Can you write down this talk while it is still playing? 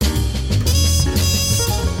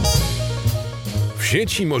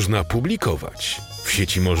sieci można publikować, w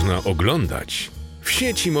sieci można oglądać, w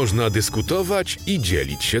sieci można dyskutować i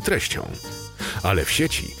dzielić się treścią. Ale w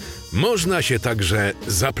sieci można się także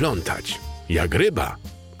zaplątać, jak ryba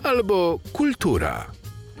albo kultura.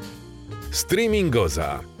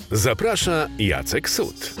 Streamingoza. Zaprasza Jacek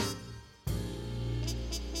Sut.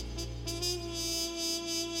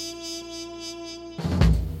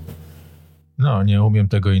 No, nie umiem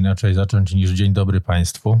tego inaczej zacząć niż dzień dobry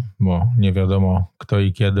Państwu, bo nie wiadomo kto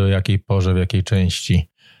i kiedy, o jakiej porze, w jakiej części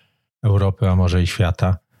Europy, a może i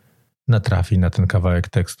świata natrafi na ten kawałek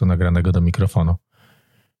tekstu nagranego do mikrofonu.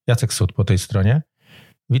 Jacek Sut po tej stronie.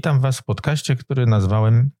 Witam Was w podcaście, który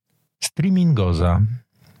nazwałem Streamingoza.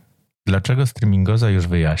 Dlaczego Streamingoza, już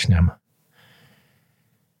wyjaśniam.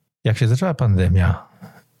 Jak się zaczęła pandemia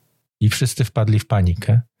i wszyscy wpadli w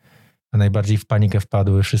panikę, a najbardziej w panikę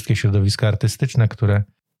wpadły wszystkie środowiska artystyczne, które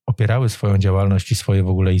opierały swoją działalność i swoje w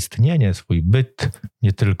ogóle istnienie, swój byt,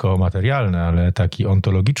 nie tylko materialny, ale taki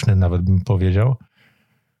ontologiczny nawet bym powiedział,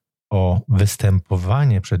 o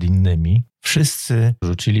występowanie przed innymi, wszyscy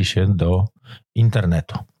rzucili się do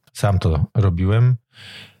internetu. Sam to robiłem,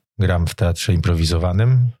 gram w teatrze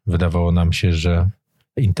improwizowanym. Wydawało nam się, że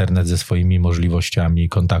internet ze swoimi możliwościami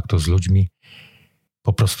kontaktu z ludźmi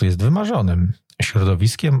po prostu jest wymarzonym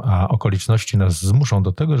środowiskiem, a okoliczności nas zmuszą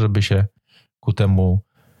do tego, żeby się ku temu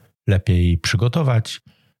lepiej przygotować,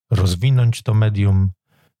 rozwinąć to medium,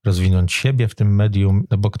 rozwinąć siebie w tym medium,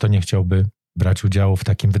 no bo kto nie chciałby brać udziału w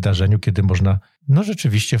takim wydarzeniu, kiedy można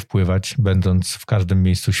rzeczywiście wpływać, będąc w każdym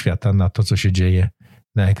miejscu świata, na to, co się dzieje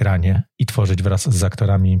na ekranie i tworzyć wraz z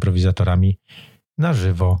aktorami, improwizatorami na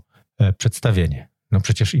żywo przedstawienie. No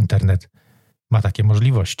przecież internet ma takie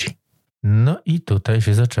możliwości. No i tutaj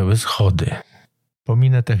się zaczęły schody.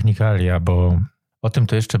 Pominę technikalia, bo o tym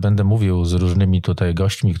to jeszcze będę mówił z różnymi tutaj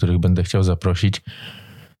gośćmi, których będę chciał zaprosić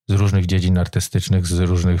z różnych dziedzin artystycznych, z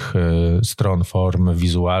różnych stron, form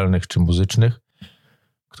wizualnych czy muzycznych,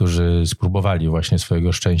 którzy spróbowali właśnie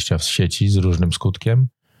swojego szczęścia w sieci z różnym skutkiem.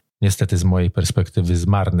 Niestety z mojej perspektywy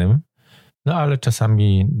zmarnym, no ale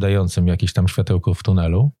czasami dającym jakieś tam światełko w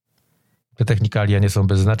tunelu. Te technikalia nie są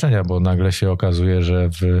bez znaczenia, bo nagle się okazuje, że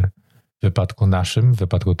w wypadku naszym, w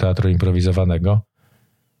wypadku teatru improwizowanego,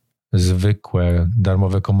 zwykłe,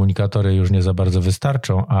 darmowe komunikatory już nie za bardzo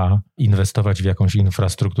wystarczą, a inwestować w jakąś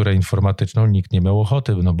infrastrukturę informatyczną nikt nie miał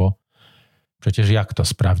ochoty, no bo przecież jak to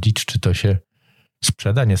sprawdzić, czy to się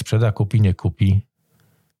sprzeda, nie sprzeda, kupi, nie kupi,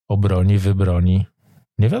 obroni, wybroni,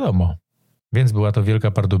 nie wiadomo. Więc była to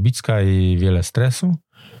wielka pardubicka i wiele stresu.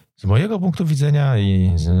 Z mojego punktu widzenia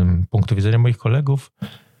i z punktu widzenia moich kolegów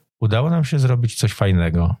udało nam się zrobić coś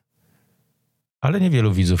fajnego. Ale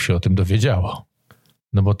niewielu widzów się o tym dowiedziało.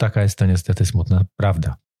 No bo taka jest to niestety smutna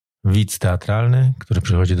prawda. Widz teatralny, który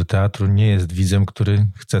przychodzi do teatru, nie jest widzem, który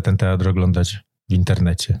chce ten teatr oglądać w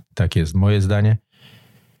internecie. Tak jest moje zdanie.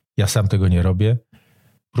 Ja sam tego nie robię.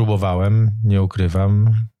 Próbowałem, nie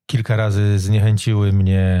ukrywam. Kilka razy zniechęciły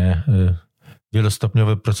mnie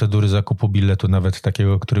wielostopniowe procedury zakupu biletu, nawet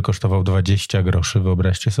takiego, który kosztował 20 groszy,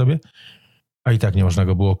 wyobraźcie sobie. A i tak nie można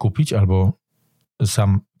go było kupić, albo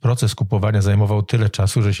sam proces kupowania zajmował tyle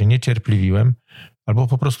czasu, że się niecierpliwiłem, albo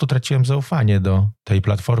po prostu traciłem zaufanie do tej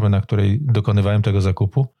platformy, na której dokonywałem tego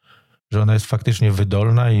zakupu, że ona jest faktycznie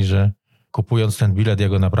wydolna i że kupując ten bilet ja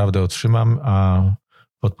go naprawdę otrzymam, a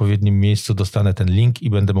w odpowiednim miejscu dostanę ten link i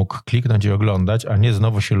będę mógł kliknąć i oglądać, a nie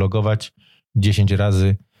znowu się logować 10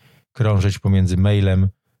 razy, krążyć pomiędzy mailem,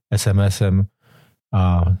 SMS-em,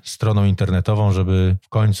 a stroną internetową, żeby w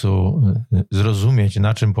końcu zrozumieć,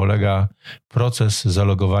 na czym polega proces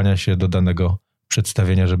zalogowania się do danego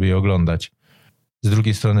przedstawienia, żeby je oglądać. Z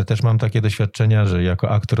drugiej strony też mam takie doświadczenia, że jako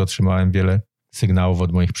aktor otrzymałem wiele sygnałów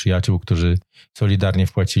od moich przyjaciół, którzy solidarnie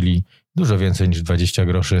wpłacili dużo więcej niż 20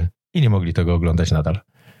 groszy i nie mogli tego oglądać nadal.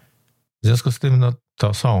 W związku z tym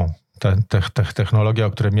to są technologia,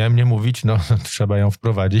 o której miałem nie mówić, trzeba ją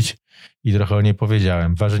wprowadzić i trochę o niej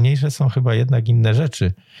powiedziałem. Ważniejsze są chyba jednak inne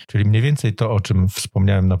rzeczy, czyli mniej więcej to, o czym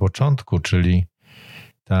wspomniałem na początku, czyli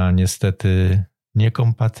ta niestety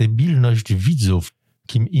niekompatybilność widzów.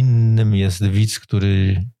 Kim innym jest widz,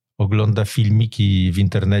 który ogląda filmiki w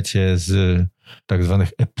internecie z tak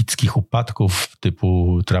zwanych epickich upadków,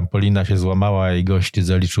 typu trampolina się złamała i gość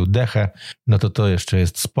zaliczył dechę, to jeszcze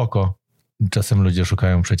jest spoko. Czasem ludzie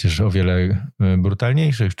szukają przecież o wiele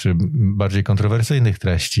brutalniejszych czy bardziej kontrowersyjnych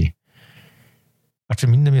treści. A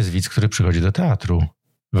czym innym jest widz, który przychodzi do teatru.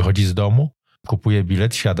 Wychodzi z domu, kupuje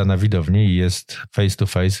bilet, siada na widowni i jest face to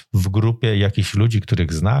face w grupie jakichś ludzi,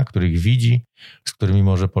 których zna, których widzi, z którymi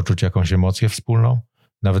może poczuć jakąś emocję wspólną,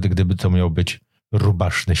 nawet gdyby to miał być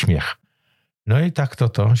rubaszny śmiech. No i tak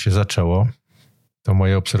to się zaczęło. to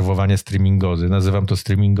moje obserwowanie streamingozy. Nazywam to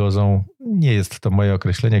streamingozą. Nie jest to moje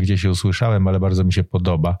określenie, gdzie się usłyszałem, ale bardzo mi się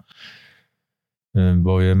podoba,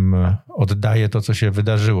 bowiem oddaje to, co się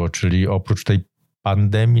wydarzyło, czyli oprócz tej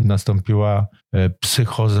pandemii nastąpiła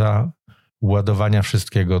psychoza ładowania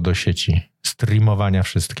wszystkiego do sieci, streamowania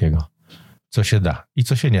wszystkiego, co się da i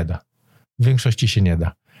co się nie da. W większości się nie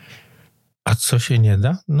da. A co się nie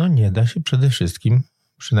da? No nie da się przede wszystkim,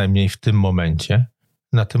 przynajmniej w tym momencie,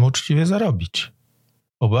 na tym uczciwie zarobić.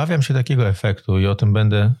 Obawiam się takiego efektu i o tym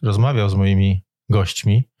będę rozmawiał z moimi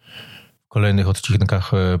gośćmi w kolejnych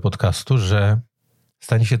odcinkach podcastu, że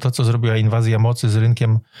stanie się to, co zrobiła inwazja mocy z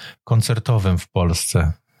rynkiem koncertowym w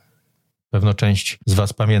Polsce. Pewno część z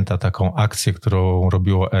was pamięta taką akcję, którą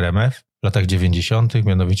robiło RMF w latach 90.,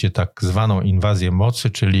 mianowicie tak zwaną inwazję mocy,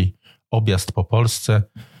 czyli objazd po Polsce.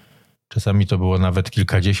 Czasami to było nawet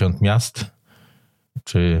kilkadziesiąt miast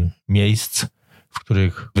czy miejsc, w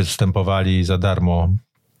których występowali za darmo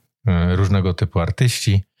różnego typu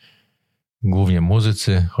artyści, głównie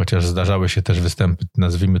muzycy, chociaż zdarzały się też występy,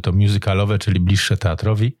 nazwijmy to musicalowe, czyli bliższe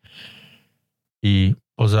teatrowi. I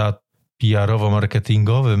poza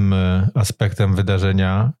PR-owo-marketingowym aspektem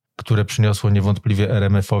wydarzenia, które przyniosło niewątpliwie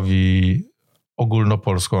RMF-owi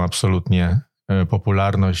ogólnopolską absolutnie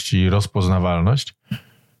popularność i rozpoznawalność,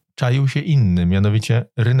 czaił się inny, mianowicie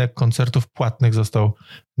rynek koncertów płatnych został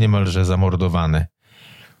niemalże zamordowany.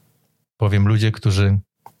 Bowiem ludzie, którzy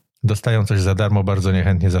dostają coś za darmo, bardzo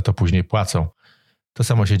niechętnie za to później płacą. To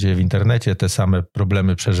samo się dzieje w internecie, te same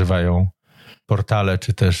problemy przeżywają portale,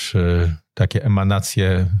 czy też takie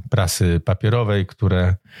emanacje prasy papierowej,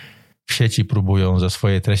 które w sieci próbują za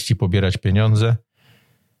swoje treści pobierać pieniądze.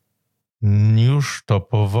 Już to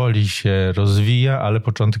powoli się rozwija, ale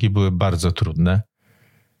początki były bardzo trudne,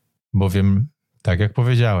 bowiem, tak jak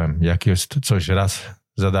powiedziałem, jak jest coś raz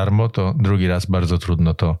za darmo, to drugi raz bardzo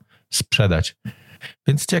trudno to sprzedać.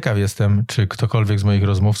 Więc ciekaw jestem, czy ktokolwiek z moich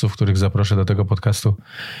rozmówców, których zaproszę do tego podcastu,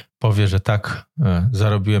 powie, że tak,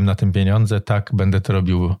 zarobiłem na tym pieniądze, tak, będę to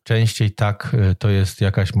robił częściej, tak, to jest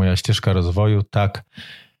jakaś moja ścieżka rozwoju, tak,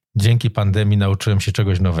 dzięki pandemii nauczyłem się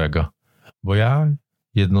czegoś nowego. Bo ja,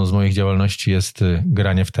 jedną z moich działalności jest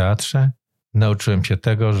granie w teatrze. Nauczyłem się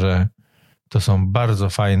tego, że to są bardzo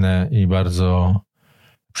fajne i bardzo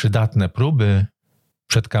przydatne próby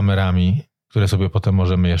przed kamerami, które sobie potem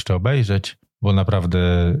możemy jeszcze obejrzeć, bo naprawdę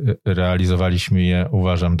realizowaliśmy je,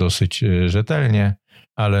 uważam, dosyć rzetelnie,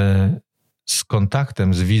 ale z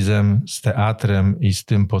kontaktem, z widzem, z teatrem i z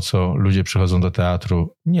tym, po co ludzie przychodzą do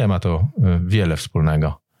teatru, nie ma to wiele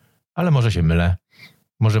wspólnego. Ale może się mylę,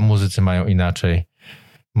 może muzycy mają inaczej,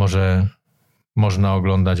 może można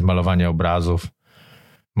oglądać malowanie obrazów,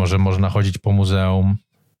 może można chodzić po muzeum.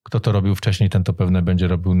 Kto to robił wcześniej, ten to pewnie będzie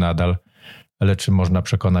robił nadal. Ale czy można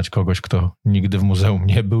przekonać kogoś, kto nigdy w muzeum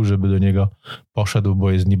nie był, żeby do niego poszedł,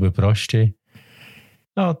 bo jest niby prościej?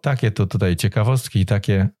 No, takie to tutaj ciekawostki i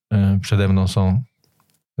takie przede mną są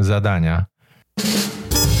zadania.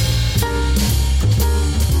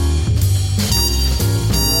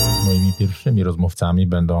 Moimi pierwszymi rozmówcami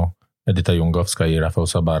będą Edyta Jungowska i Rafał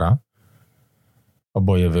Sabara.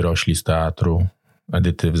 Oboje wyrośli z teatru.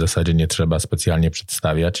 Edyty w zasadzie nie trzeba specjalnie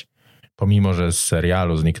przedstawiać. Pomimo że z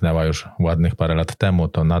serialu zniknęła już ładnych parę lat temu,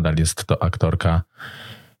 to nadal jest to aktorka,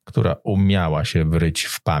 która umiała się wryć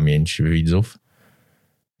w pamięć widzów.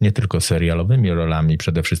 Nie tylko serialowymi rolami,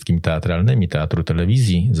 przede wszystkim teatralnymi, teatru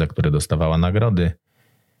telewizji, za które dostawała nagrody.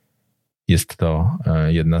 Jest to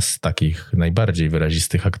jedna z takich najbardziej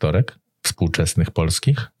wyrazistych aktorek współczesnych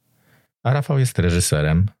polskich. A Rafał jest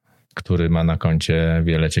reżyserem, który ma na koncie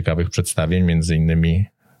wiele ciekawych przedstawień, między innymi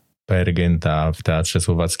Peergynta w Teatrze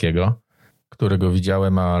Słowackiego, którego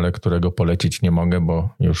widziałem, ale którego polecić nie mogę,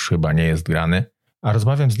 bo już chyba nie jest grany. A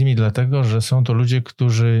rozmawiam z nimi dlatego, że są to ludzie,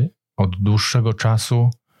 którzy od dłuższego czasu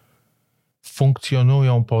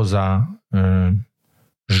funkcjonują poza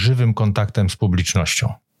żywym kontaktem z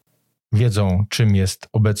publicznością. Wiedzą, czym jest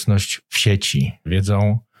obecność w sieci,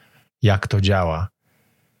 wiedzą, jak to działa,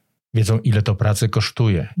 wiedzą, ile to pracy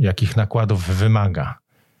kosztuje, jakich nakładów wymaga,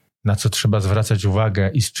 na co trzeba zwracać uwagę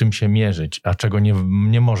i z czym się mierzyć, a czego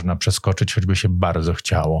nie można przeskoczyć, choćby się bardzo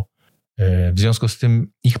chciało. W związku z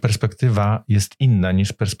tym ich perspektywa jest inna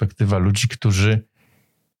niż perspektywa ludzi, którzy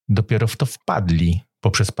dopiero w to wpadli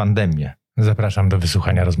poprzez pandemię. Zapraszam do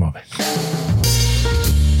wysłuchania rozmowy.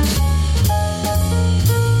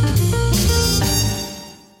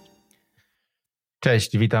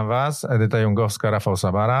 Cześć, witam was. Edyta Jungowska, Rafał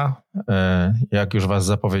Sabara. Jak już was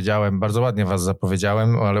zapowiedziałem, bardzo ładnie was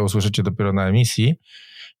zapowiedziałem, ale usłyszycie dopiero na emisji,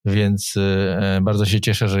 więc bardzo się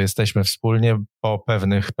cieszę, że jesteśmy wspólnie po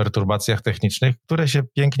pewnych perturbacjach technicznych, które się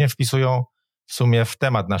pięknie wpisują w sumie w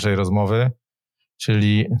temat naszej rozmowy,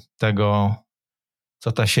 czyli tego,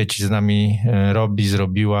 co ta sieć z nami robi,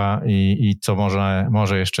 zrobiła i co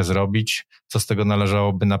może jeszcze zrobić, co z tego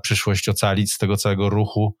należałoby na przyszłość ocalić, z tego całego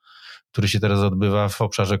ruchu, który się teraz odbywa w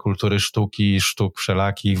obszarze kultury sztuki, sztuk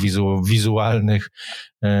wszelakich, wizualnych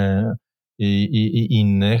i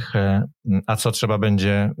innych, a co trzeba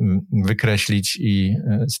będzie wykreślić i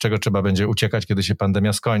z czego trzeba będzie uciekać, kiedy się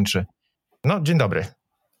pandemia skończy. No, dzień dobry.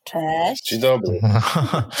 Cześć. Dzień dobry.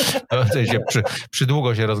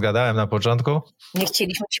 Przydługo się rozgadałem na początku. Nie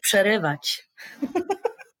chcieliśmy ci przerywać.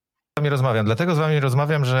 Dlatego z wami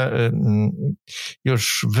rozmawiam, że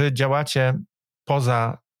już wy działacie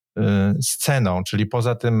poza sceną, czyli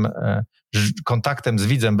poza tym kontaktem z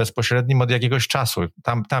widzem bezpośrednim od jakiegoś czasu.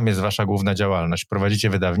 Tam jest wasza główna działalność. Prowadzicie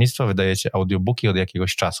wydawnictwo, wydajecie audiobooki od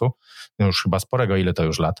jakiegoś czasu, no już chyba sporego, ile to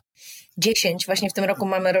już lat? 10. Właśnie w tym roku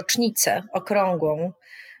mamy rocznicę okrągłą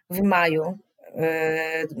w maju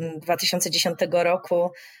 2010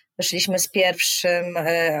 roku. Wyszliśmy z pierwszym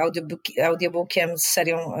audiobookiem z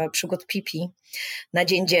serią przygód Pipi na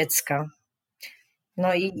Dzień Dziecka.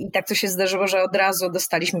 No i tak to się zdarzyło, że od razu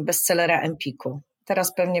dostaliśmy bestsellera Empiku.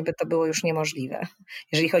 Teraz pewnie by to było już niemożliwe,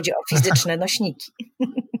 jeżeli chodzi o fizyczne nośniki.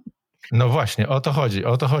 No właśnie, o to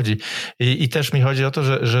chodzi. I też mi chodzi o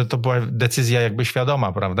to, że to była decyzja jakby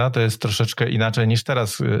świadoma, prawda? To jest troszeczkę inaczej niż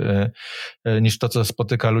teraz, niż to, co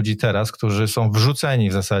spotyka ludzi teraz, którzy są wrzuceni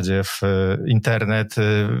w zasadzie w internet,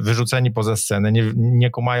 wyrzuceni poza scenę, nie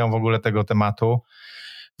kumają w ogóle tego tematu.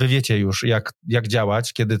 Wy wiecie już, jak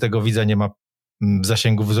działać, kiedy tego widza nie ma w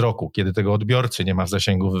zasięgu wzroku, kiedy tego odbiorcy nie ma w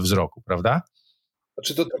zasięgu wzroku, prawda?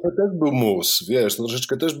 Znaczy to trochę też był mus, wiesz, to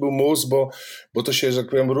troszeczkę też był mus, bo to się, że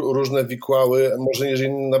tak powiem, różne wikłały, może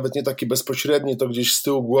jeżeli nawet nie taki bezpośredni, to gdzieś z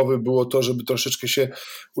tyłu głowy było to, żeby troszeczkę się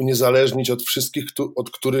uniezależnić od wszystkich,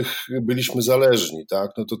 od których byliśmy zależni,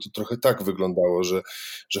 tak? No to trochę tak wyglądało, że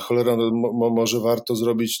cholera, może warto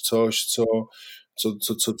zrobić coś, co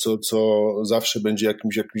zawsze będzie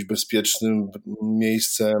jakimś bezpiecznym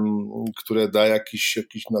miejscem, które da jakiś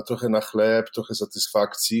trochę na chleb, trochę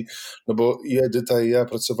satysfakcji, no bo i Edyta i ja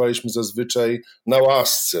pracowaliśmy zazwyczaj na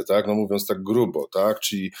łasce, tak, no mówiąc tak grubo, tak,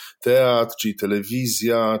 czyli teatr, czyli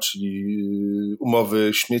telewizja, czyli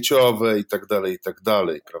umowy śmieciowe i tak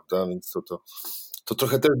dalej, prawda, więc to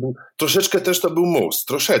troszeczkę też to był mus,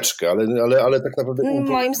 troszeczkę, ale tak naprawdę...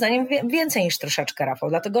 Moim zdaniem więcej niż troszeczkę, Rafał,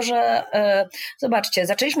 dlatego że zobaczcie,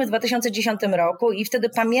 zaczęliśmy w 2010 roku i wtedy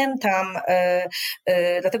pamiętam,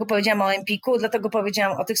 dlatego powiedziałam o Empiku, dlatego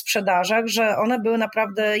powiedziałam o tych sprzedażach, że one były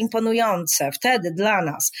naprawdę imponujące wtedy dla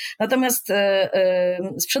nas. Natomiast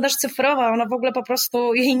sprzedaż cyfrowa, ona w ogóle po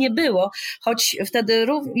prostu jej nie było, choć wtedy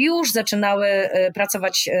już zaczynały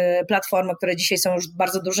pracować platformy, które dzisiaj są już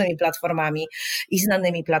bardzo dużymi platformami i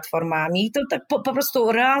znanymi platformami. I to tak po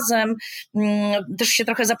prostu razem też się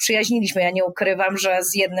trochę zaprzyjaźniliśmy. Ja nie ukrywam, że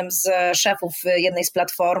z jednym z szefów jednej z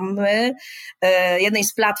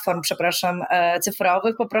platform,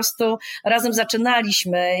 cyfrowych, po prostu razem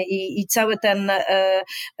zaczynaliśmy i cały ten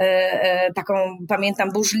taką,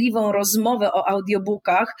 pamiętam, burzliwą rozmowę o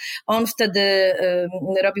audiobookach. On wtedy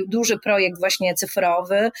robił duży projekt właśnie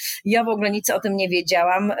cyfrowy. Ja w ogóle nic o tym nie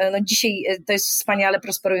wiedziałam. No dzisiaj to jest wspaniale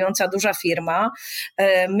prosperująca duża firma.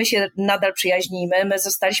 My się nadal przyjaźnimy, my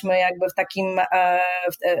zostaliśmy jakby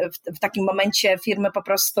w takim momencie firmy po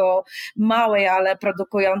prostu małej, ale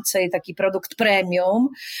produkującej taki produkt premium,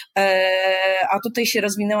 a tutaj się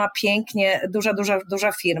rozwinęła pięknie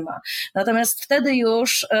duża firma. Natomiast wtedy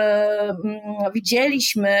już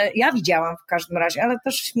ja widziałam w każdym razie, ale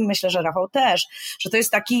też myślę, że Rafał też, że to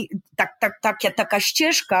jest taka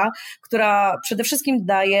ścieżka, która przede wszystkim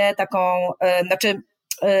daje taką,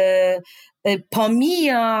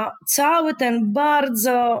 pomija cały ten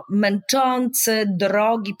bardzo męczący,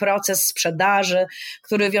 drogi proces sprzedaży,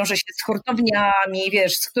 który wiąże się z hurtowniami,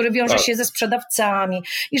 który wiąże się ze sprzedawcami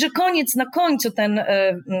i że na końcu ten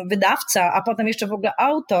wydawca, a potem jeszcze w ogóle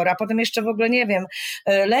autor, a potem jeszcze w ogóle, nie wiem,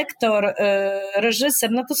 lektor,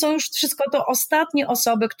 reżyser, no to są już wszystko to ostatnie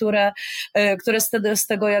osoby, które z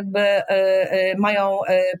tego jakby mają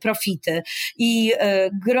profity. I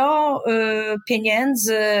gro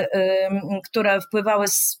pieniędzy, które wpływały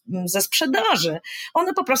ze sprzedaży,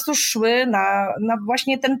 one po prostu szły na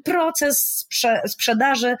właśnie ten proces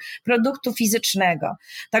sprzedaży produktu fizycznego.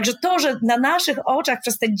 Także to, że na naszych oczach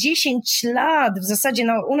przez te 10 lat, w zasadzie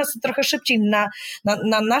u nas to trochę szybciej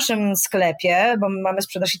na naszym sklepie, bo my mamy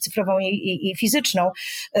sprzedaż i cyfrową i fizyczną,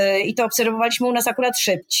 i to obserwowaliśmy u nas akurat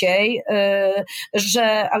szybciej,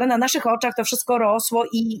 ale na naszych oczach to wszystko rosło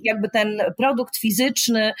i jakby ten produkt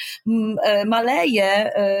fizyczny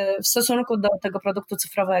maleje w stosunku do tego produktu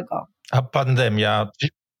cyfrowego. A pandemia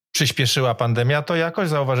przyspieszyła pandemia, to jakoś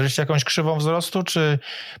zauważyliście jakąś krzywą wzrostu, czy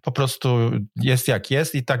po prostu jest jak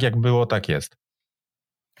jest i tak jak było, tak jest?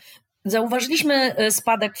 Zauważyliśmy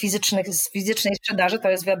spadek fizycznej sprzedaży, to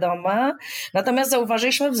jest wiadome, natomiast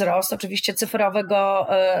zauważyliśmy wzrost oczywiście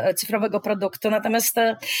cyfrowego produktu, natomiast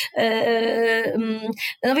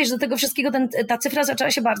no wiesz, do tego wszystkiego ta cyfra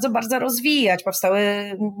zaczęła się bardzo, bardzo rozwijać. Powstały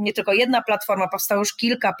nie tylko jedna platforma, powstało już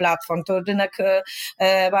kilka platform, to rynek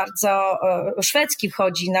bardzo szwedzki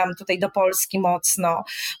wchodzi nam tutaj do Polski mocno,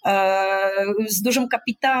 z dużym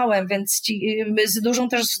kapitałem, więc z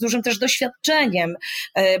dużym też doświadczeniem,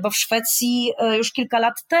 bo w Szwecji już kilka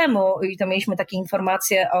lat temu, i to mieliśmy takie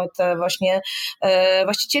informacje od właśnie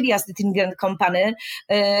właścicieli Jazdy Company,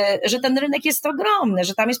 że ten rynek jest ogromny,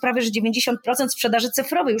 że tam jest prawie że 90% sprzedaży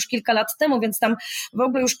cyfrowej już kilka lat temu, więc tam w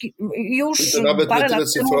ogóle już nawet parę nie tyle lat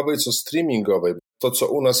cyfrowej, co streamingowej. To, co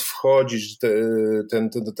u nas wchodzi,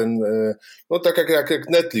 no tak jak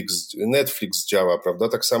Netflix działa, prawda?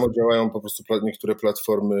 Tak samo działają po prostu niektóre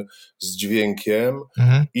platformy z dźwiękiem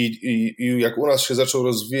i jak u nas się zaczął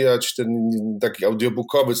rozwijać ten taki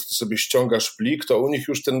audiobookowy, co ty sobie ściągasz plik, to u nich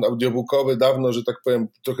już ten audiobookowy dawno, że tak powiem,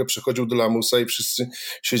 trochę przechodził do lamusa i wszyscy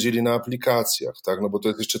siedzieli na aplikacjach, tak? No bo to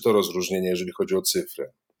jest jeszcze to rozróżnienie, jeżeli chodzi o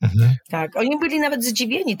cyfrę. Tak, oni byli nawet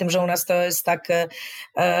zdziwieni tym, że u nas to jest tak,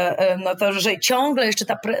 no to, że ciągle jeszcze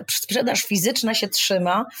ta sprzedaż fizyczna się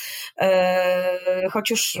trzyma, choć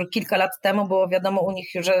już kilka lat temu było wiadomo u nich,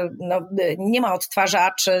 że no, nie ma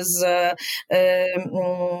odtwarzaczy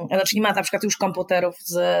znaczy nie ma na przykład już komputerów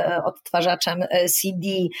z odtwarzaczem CD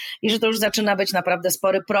i że to już zaczyna być naprawdę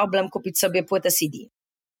spory problem kupić sobie płytę CD.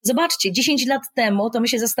 Zobaczcie, 10 lat temu to my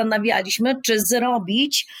się zastanawialiśmy, czy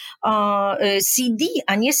zrobić CD,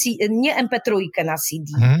 a nie MP3 na CD.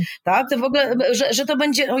 Tak? To w ogóle, że to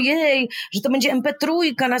będzie, ojej, że to będzie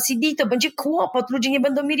MP3 na CD, to będzie kłopot, ludzie nie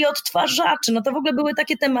będą mieli odtwarzaczy. No to w ogóle były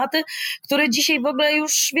takie tematy, które dzisiaj w ogóle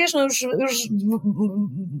już, wiesz, no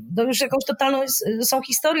już jakąś totalną są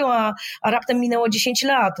historią, a raptem minęło 10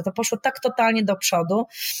 lat. To poszło tak totalnie do przodu.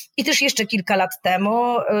 I też jeszcze kilka lat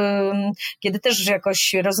temu, kiedy też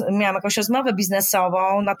miałam jakąś rozmowę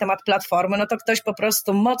biznesową na temat platformy, no to ktoś po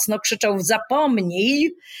prostu mocno krzyczał: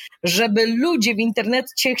 zapomnij, żeby ludzie w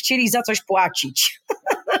internecie chcieli za coś płacić.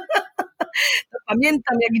 To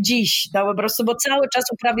pamiętam jak dziś, no po prostu, bo cały czas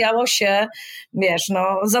uprawiało się, wiesz,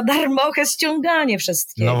 no za darmoche ściąganie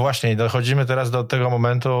wszystkiego. No właśnie, dochodzimy teraz do tego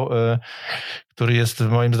momentu, który jest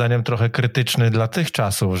moim zdaniem trochę krytyczny dla tych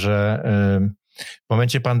czasów, że w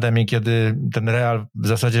momencie pandemii, kiedy ten real w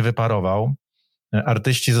zasadzie wyparował,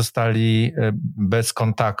 artyści zostali bez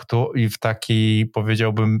kontaktu i w takiej,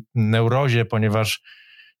 powiedziałbym, neurozie, ponieważ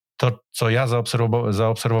to, co ja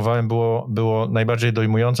zaobserwowałem, było najbardziej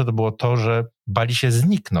dojmujące, to było to, że bali się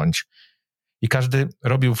zniknąć. I każdy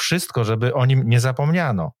robił wszystko, żeby o nim nie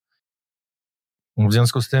zapomniano. W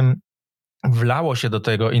związku z tym wlało się do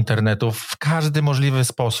tego internetu w każdy możliwy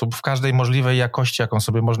sposób, w każdej możliwej jakości, jaką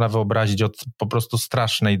sobie można wyobrazić, od po prostu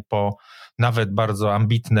strasznej po nawet bardzo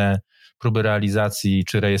ambitne próby realizacji,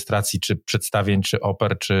 czy rejestracji, czy przedstawień, czy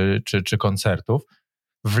oper, czy koncertów.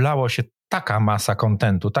 Wlało się taka masa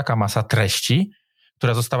kontentu, taka masa treści,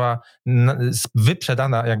 która została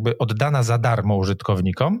wyprzedana, jakby oddana za darmo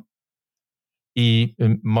użytkownikom i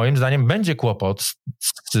moim zdaniem będzie kłopot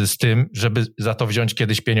z tym, żeby za to wziąć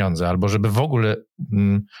kiedyś pieniądze, albo żeby w ogóle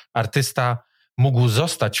artysta mógł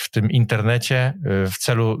zostać w tym internecie w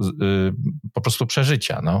celu po prostu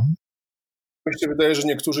przeżycia, no. Mi się wydaje, że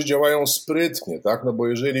niektórzy działają sprytnie, tak? No bo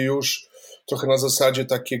jeżeli już trochę na zasadzie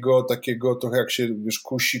takiego trochę jak się, wiesz,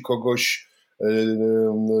 kusi kogoś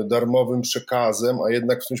darmowym przekazem, a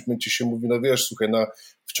jednak w którymś momencie się mówi, no wiesz, słuchaj,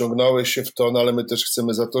 wciągnąłeś się w to, no ale my też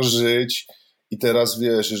chcemy za to żyć i teraz,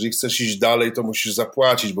 wiesz, jeżeli chcesz iść dalej, to musisz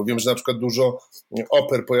zapłacić, bo wiem, że na przykład dużo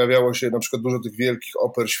oper pojawiało się, na przykład dużo tych wielkich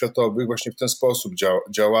oper światowych właśnie w ten sposób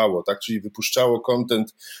działało, tak, czyli wypuszczało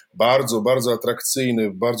content bardzo, bardzo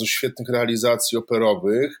atrakcyjny, bardzo świetnych realizacji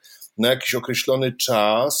operowych na jakiś określony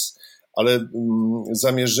czas, ale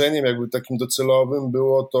zamierzeniem jakby takim docelowym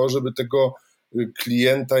było to, żeby tego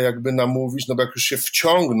klienta jakby namówić, no bo jak już się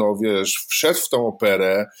wciągnął, wiesz, wszedł w tą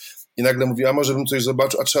operę i nagle mówi, a może bym coś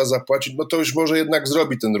zobaczył, a trzeba zapłacić, no to już może jednak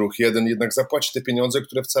zrobi ten ruch jeden, jednak zapłaci te pieniądze,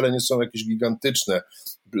 które wcale nie są jakieś gigantyczne,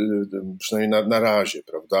 przynajmniej na razie,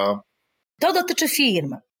 prawda? To dotyczy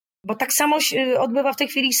firm. Bo tak samo się odbywa w tej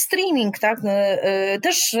chwili streaming, tak?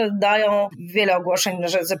 Też dają wiele ogłoszeń,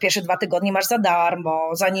 że za pierwsze 2 tygodnie masz za darmo,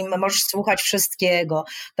 zanim możesz słuchać wszystkiego,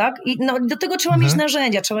 tak? I do tego trzeba mieć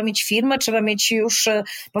narzędzia, trzeba mieć firmę, trzeba mieć już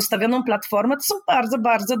postawioną platformę. To są bardzo,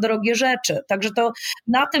 bardzo drogie rzeczy. Także to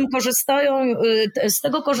na tym korzystają, z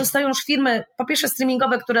tego korzystają już firmy, po pierwsze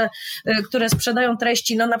streamingowe, które sprzedają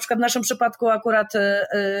treści, na przykład w naszym przypadku akurat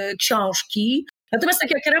książki. Natomiast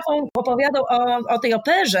tak jak Rafał opowiadał o tej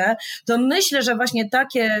operze, to myślę, że właśnie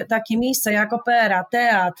takie miejsca jak opera,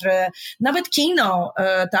 teatr, nawet kino,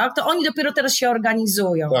 tak, to oni dopiero teraz się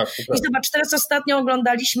organizują. Tak. I zobacz, teraz ostatnio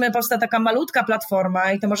oglądaliśmy, powstała taka malutka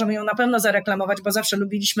platforma i to możemy ją na pewno zareklamować, bo zawsze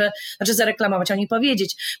lubiliśmy, zareklamować, a nie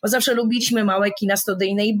powiedzieć, bo zawsze lubiliśmy małe kina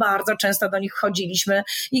studyjne i bardzo często do nich chodziliśmy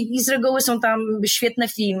i z reguły są tam świetne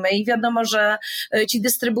filmy i wiadomo, że ci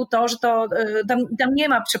dystrybutorzy to tam nie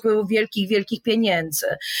ma przepływu wielkich pieniędzy.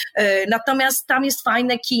 Natomiast tam jest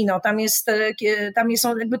fajne kino, tam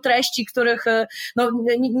są jakby treści, których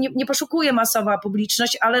nie poszukuje masowa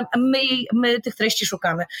publiczność, ale my tych treści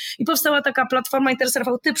szukamy. I powstała taka platforma, i teraz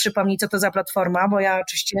Rafał, ty przypomnij, co to za platforma, bo ja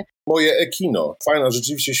oczywiście... Moje e-kino. Fajna,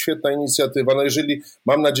 rzeczywiście świetna inicjatywa. Jeżeli,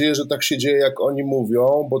 mam nadzieję, że tak się dzieje, jak oni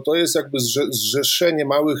mówią, bo to jest jakby zrzeszenie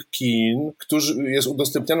małych kin, jest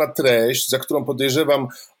udostępniana treść, za którą podejrzewam,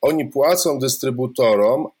 oni płacą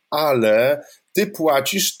dystrybutorom, ale ty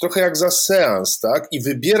płacisz trochę jak za seans, tak? I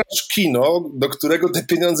wybierasz kino, do którego te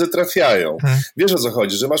pieniądze trafiają. Wiesz, o co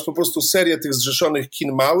chodzi, że masz po prostu serię tych zrzeszonych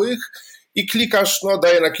kin małych i klikasz,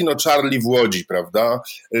 daję na kino Charlie w Łodzi, prawda?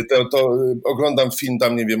 To oglądam film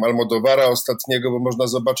tam, nie wiem, Almodovara ostatniego, bo można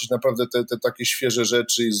zobaczyć naprawdę te takie świeże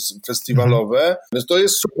rzeczy festiwalowe. Więc to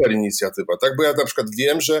jest super inicjatywa, tak? Bo ja na przykład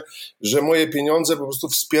wiem, że moje pieniądze po prostu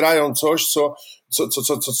wspierają coś, co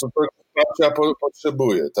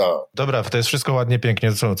potrzebuje, tak. Dobra, to jest wszystko ładnie,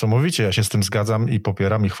 pięknie, co mówicie. Ja się z tym zgadzam i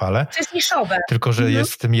popieram i chwalę. To jest niszowe. Tylko, że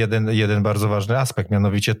jest w tym jeden bardzo ważny aspekt,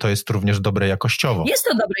 mianowicie to jest również dobre jakościowo. Jest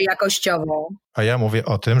to dobre jakościowo. A ja mówię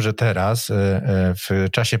o tym, że teraz w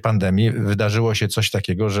czasie pandemii wydarzyło się coś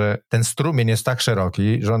takiego, że ten strumień jest tak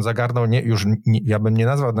szeroki, że on zagarnął ja bym nie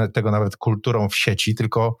nazwał tego nawet kulturą w sieci,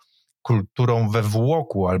 tylko kulturą we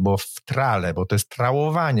włoku albo w trale, bo to jest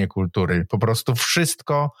trałowanie kultury. Po prostu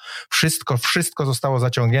wszystko zostało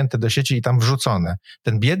zaciągnięte do sieci i tam wrzucone.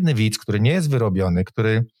 Ten biedny widz, który nie jest wyrobiony,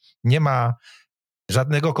 który nie ma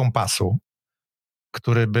żadnego kompasu,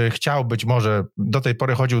 który by chciał być może, do tej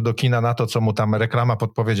pory chodził do kina na to, co mu tam reklama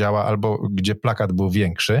podpowiedziała albo gdzie plakat był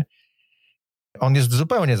większy, on jest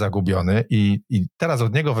zupełnie zagubiony i teraz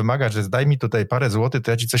od niego wymagać, że daj mi tutaj parę złotych,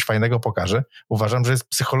 to ja ci coś fajnego pokażę. Uważam, że jest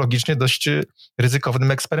psychologicznie dość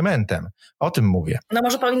ryzykownym eksperymentem. O tym mówię.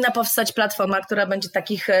 Może powinna powstać platforma, która będzie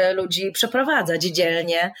takich ludzi przeprowadzać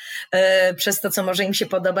dzielnie przez to, co może im się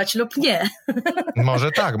podobać lub nie.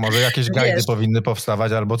 Może tak, może jakieś gajdy powinny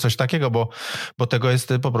powstawać albo coś takiego, bo tego jest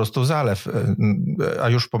po prostu zalew. A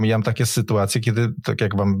już pomijam takie sytuacje, kiedy, tak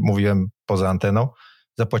jak wam mówiłem poza anteną,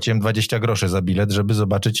 zapłaciłem 20 groszy za bilet, żeby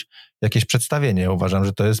zobaczyć jakieś przedstawienie. Uważam,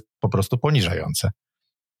 że to jest po prostu poniżające.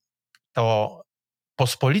 To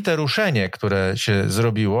pospolite ruszenie, które się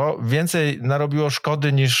zrobiło, więcej narobiło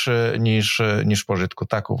szkody niż pożytku.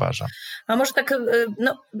 Tak uważam. A może tak,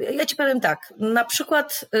 ja ci powiem tak, na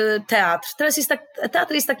przykład teatr.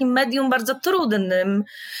 Teatr jest takim medium bardzo trudnym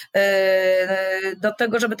do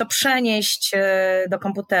tego, żeby to przenieść do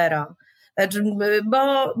komputera.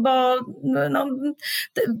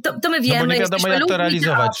 To my wiemy. No bo nie wiadomo, jak to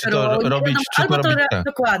realizować, czy to robić, czy to robić.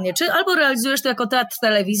 Dokładnie. Albo realizujesz to jako teatr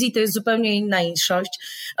telewizji, to jest zupełnie inna inszość,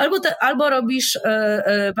 albo robisz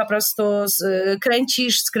po prostu,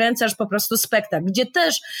 skręcasz po prostu spektakl, gdzie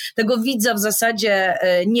też tego widza w zasadzie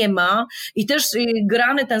nie ma i też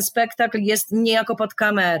grany ten spektakl jest niejako pod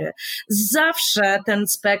kamery. Zawsze ten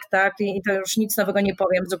spektakl, i to już nic nowego nie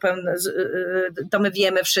powiem, zupełnie, to my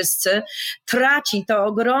wiemy wszyscy,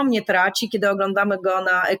 ogromnie traci, kiedy oglądamy go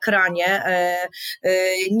na ekranie.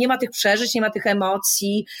 Nie ma tych przeżyć, nie ma tych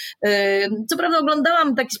emocji. Co prawda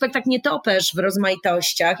oglądałam taki spektakl Nietoperz w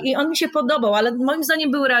rozmaitościach i on mi się podobał, ale moim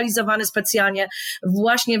zdaniem był realizowany specjalnie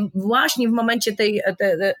właśnie w momencie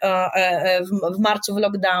w marcu w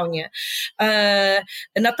lockdownie.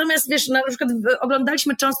 Natomiast wiesz, na przykład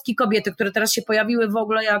oglądaliśmy Cząstki kobiety, które teraz się pojawiły w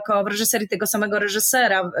ogóle jako w reżyserii tego samego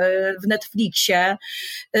reżysera w Netflixie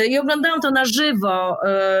i oglądałam to na żywo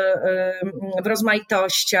w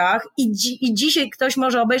rozmaitościach i dzisiaj ktoś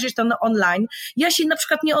może obejrzeć to online. Ja się na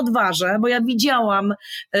przykład nie odważę, bo ja widziałam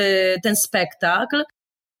ten spektakl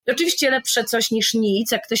Oczywiście lepsze coś niż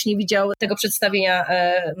nic. Jak ktoś nie widział tego przedstawienia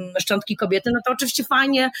Szczątki kobiety, no to oczywiście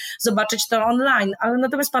fajnie zobaczyć to online, ale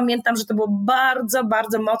natomiast pamiętam, że to było bardzo,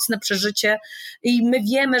 bardzo mocne przeżycie i my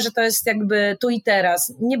wiemy, że to jest jakby tu i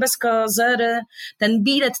teraz. Nie bez kozery. Ten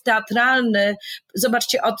bilet teatralny,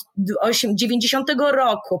 zobaczcie, od 90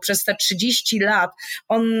 roku przez te 30 lat,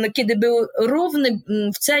 on kiedy był równy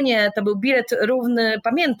w cenie, to był bilet równy,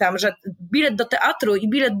 pamiętam, że bilet do teatru i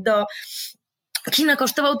bilet do kina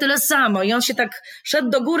kosztował tyle samo i on się tak szedł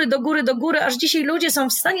do góry, aż dzisiaj ludzie są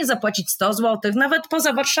w stanie zapłacić 100 zł, nawet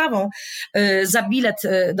poza Warszawą za bilet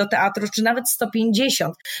do teatru, czy nawet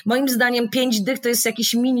 150. Moim zdaniem 5 dych to jest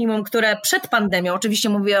jakieś minimum, które przed pandemią, oczywiście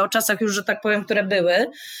mówię o czasach już, że tak powiem, które były,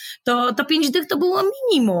 to 5 dych to było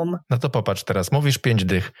minimum. No to popatrz teraz, mówisz 5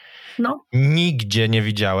 dych. No. Nigdzie nie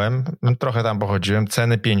widziałem, trochę tam pochodziłem,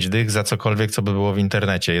 ceny 5 dych za cokolwiek, co by było w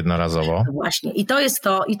internecie jednorazowo. No właśnie, i to jest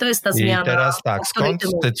ta zmiana. I teraz tak,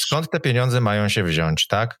 skąd te pieniądze mają się wziąć,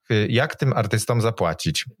 tak? Jak tym artystom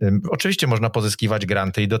zapłacić? Oczywiście można pozyskiwać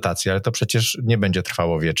granty i dotacje, ale to przecież nie będzie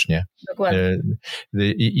trwało wiecznie. Dokładnie.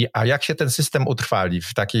 A jak się ten system utrwali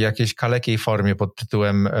w takiej jakiejś kalekiej formie pod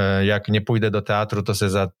tytułem jak nie pójdę do teatru, to sobie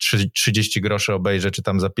za 30 groszy obejrzę, czy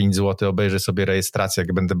tam za 5 zł obejrzę sobie rejestrację,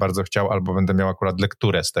 jak będę bardzo chciał, albo będę miał akurat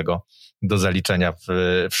lekturę z tego do zaliczenia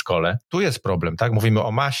w szkole. Tu jest problem, tak? Mówimy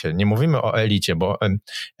o masie, nie mówimy o elicie, bo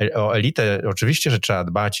o elitę oczywiście, że trzeba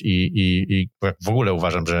dbać i w ogóle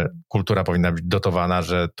uważam, że kultura powinna być dotowana,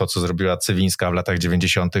 że to, co zrobiła Cywińska w latach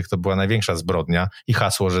 90. to była największa zbrodnia i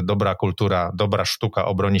hasło, że dobra kultura, dobra sztuka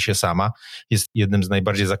obroni się sama, jest jednym z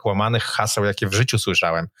najbardziej zakłamanych haseł, jakie w życiu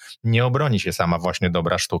słyszałem. Nie obroni się sama właśnie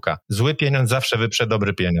dobra sztuka. Zły pieniądz zawsze wyprze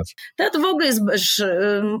dobry pieniądz. To w ogóle jest,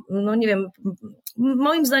 no nie wiem,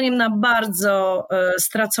 moim zdaniem na bardzo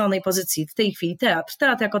straconej pozycji w tej chwili teatr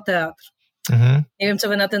jako teatr. Mhm. Nie wiem, co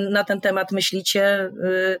wy na ten temat myślicie.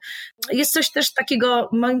 Jest coś też takiego,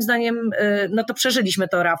 moim zdaniem, no to przeżyliśmy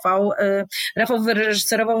to, Rafał. Rafał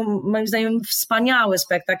wyreżyserował, moim zdaniem, wspaniały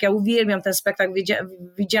spektakl. Ja uwielbiam ten spektakl,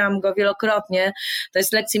 widziałam go wielokrotnie. To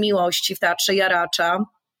jest Lekcje miłości w Teatrze Jaracza.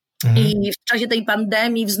 Mhm. I w czasie tej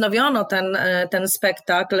pandemii wznowiono ten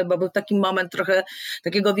spektakl, bo był taki moment trochę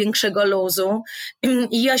takiego większego luzu.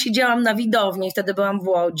 I ja siedziałam na widowni, wtedy byłam w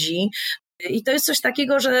Łodzi. I to jest coś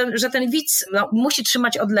takiego, że ten widz musi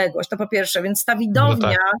trzymać odległość, to po pierwsze, więc ta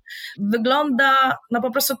widownia wygląda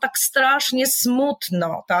po prostu tak strasznie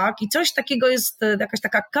smutno, tak? I coś takiego jest, jakaś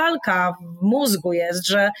taka kalka w mózgu jest,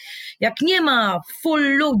 że jak nie ma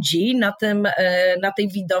full ludzi na tej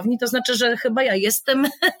widowni, to znaczy, że chyba ja jestem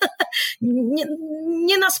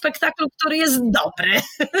nie na spektaklu, który jest dobry.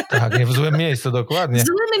 Tak, nie w złym miejscu, dokładnie. W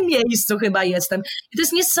złym miejscu chyba jestem. I to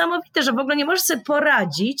jest niesamowite, że w ogóle nie możesz sobie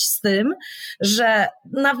poradzić z tym, że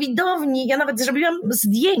na widowni, ja nawet zrobiłam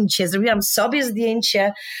sobie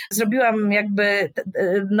zdjęcie, zrobiłam jakby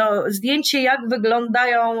zdjęcie, jak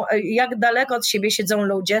wyglądają, jak daleko od siebie siedzą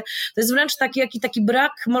ludzie. To jest wręcz taki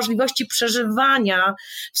brak możliwości przeżywania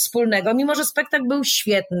wspólnego, mimo że spektakl był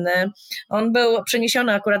świetny. On był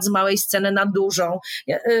przeniesiony akurat z małej sceny na dużą.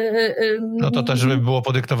 No to też by było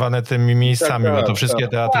podyktowane tymi miejscami, bo to wszystkie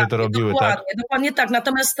teatry to robiły, tak? Dokładnie tak.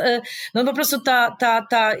 Natomiast po prostu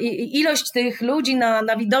ta ilość tych ludzi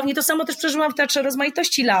na widowni, to samo też przeżyłam w Teatrze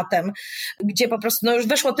Rozmaitości latem, gdzie po prostu już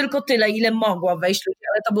weszło tylko tyle, ile mogło wejść ludzi,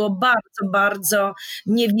 ale to było bardzo, bardzo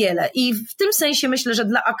niewiele. I w tym sensie myślę, że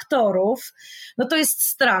dla aktorów to jest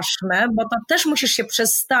straszne, bo to też musisz się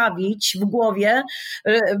przestawić w głowie,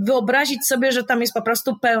 wyobrazić sobie, że tam jest po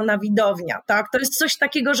prostu pełna widownia, tak? To jest coś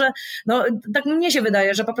takiego, że tak mnie się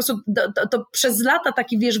wydaje, że po prostu to przez lata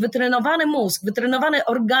taki, wytrenowany mózg, wytrenowany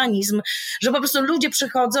organizm, że po prostu ludzie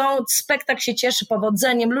przychodzą, spektakl się cieszy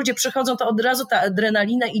powodzeniem, ludzie przychodzą, to od razu ta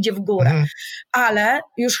adrenalina idzie w górę. Ale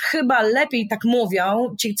już chyba lepiej, tak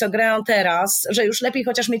mówią ci, co grają teraz, że już lepiej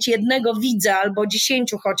chociaż mieć jednego widza albo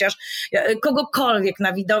 10 chociaż, kogokolwiek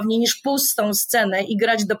na widowni, niż pustą scenę i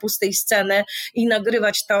grać do pustej sceny i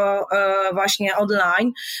nagrywać to właśnie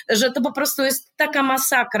online, że to po prostu jest taka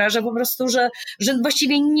masakra, że po prostu, że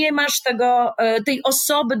właściwie nie masz tej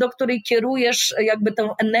osoby, do której kierujesz jakby tę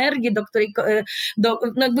energię, do której,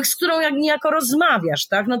 jakby z którą niejako rozmawiasz,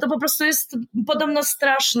 tak? To po prostu jest podobno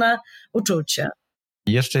straszne uczucie.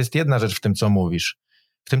 Jeszcze jest jedna rzecz w tym, co mówisz.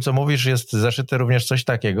 W tym, co mówisz, jest zaszyte również coś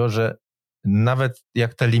takiego, że nawet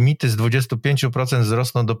jak te limity z 25%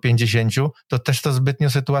 wzrosną do 50%, to też to zbytnio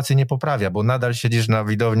sytuacji nie poprawia, bo nadal siedzisz na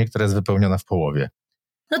widowni, która jest wypełniona w połowie.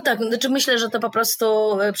 No tak, myślę, że to po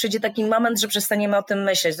prostu przyjdzie taki moment, że przestaniemy o tym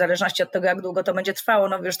myśleć, w zależności od tego, jak długo to będzie trwało.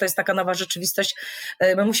 To jest taka nowa rzeczywistość.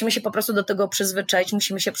 My musimy się po prostu do tego przyzwyczaić,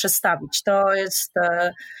 musimy się przestawić. To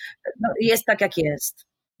jest tak, jak jest.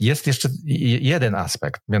 jest jeszcze jeden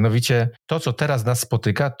aspekt, mianowicie to, co teraz nas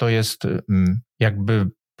spotyka, to jest jakby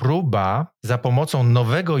próba za pomocą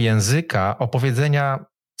nowego języka opowiedzenia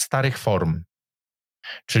starych form.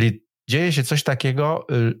 Czyli dzieje się coś takiego,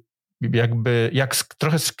 jakby jak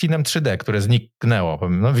trochę z kinem 3D, które zniknęło.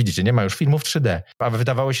 No widzicie, nie ma już filmów 3D, a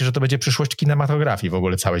wydawało się, że to będzie przyszłość kinematografii w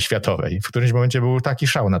ogóle całej światowej. W którymś momencie był taki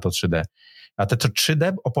szał na to 3D. A to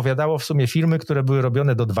 3D opowiadało w sumie filmy, które były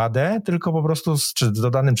robione do 2D, tylko po prostu z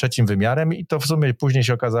dodanym trzecim wymiarem i to w sumie później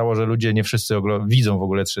się okazało, że ludzie nie wszyscy widzą w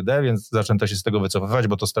ogóle 3D, więc zaczęto się z tego wycofywać,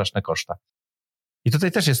 bo to straszne koszta. I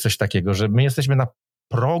tutaj też jest coś takiego, że my jesteśmy na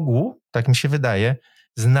progu, tak mi się wydaje,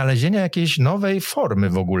 znalezienia jakiejś nowej formy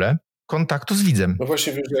w ogóle kontaktu z widzem. No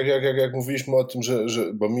właśnie, wiesz, jak mówiliśmy o tym,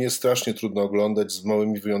 że bo mi jest strasznie trudno oglądać z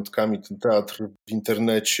małymi wyjątkami ten teatr w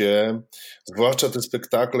internecie, zwłaszcza te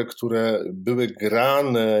spektakle, które były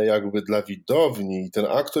grane jakby dla widowni i ten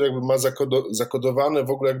aktor jakby ma zakodowane w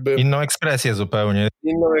ogóle jakby... Inną ekspresję zupełnie.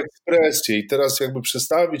 Inną ekspresję i teraz jakby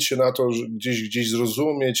przestawić się na to, że gdzieś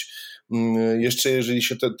zrozumieć, jeszcze jeżeli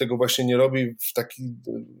się tego właśnie nie robi w taki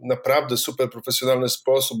naprawdę super profesjonalny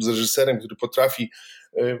sposób z reżyserem, który potrafi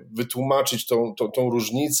wytłumaczyć tą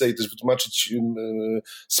różnicę i też wytłumaczyć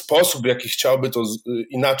sposób, w jaki chciałby to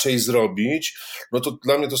inaczej zrobić, no to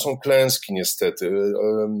dla mnie to są klęski niestety.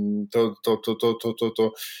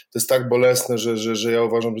 To jest tak bolesne, że ja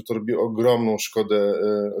uważam, że to robi ogromną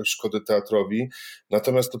szkodę teatrowi.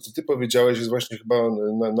 Natomiast to, co ty powiedziałeś, jest właśnie chyba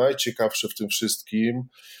najciekawsze w tym wszystkim.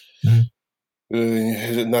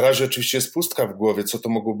 Na razie oczywiście jest pustka w głowie, co to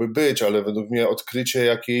mogłoby być, ale według mnie odkrycie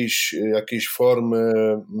jakiejś formy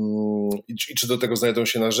i czy do tego znajdą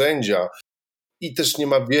się narzędzia. I też nie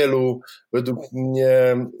ma wielu, według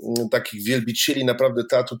mnie, takich wielbicieli naprawdę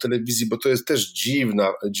teatru, telewizji, bo to jest też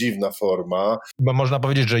dziwna forma. Bo można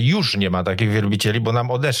powiedzieć, że już nie ma takich wielbicieli, bo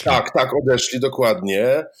nam odeszli. Tak, odeszli,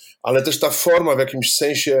 dokładnie, ale też ta forma w jakimś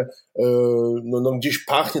sensie gdzieś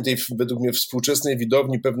pachnie tej, według mnie, współczesnej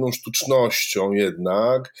widowni pewną sztucznością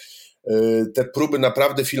jednak. Te próby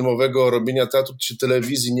naprawdę filmowego robienia teatru czy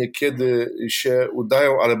telewizji niekiedy się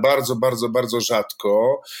udają, ale bardzo, bardzo, bardzo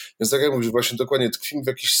rzadko. Więc tak jak mówisz, właśnie dokładnie tkwimy w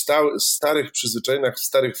jakichś starych przyzwyczajeniach, w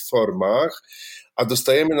starych formach, a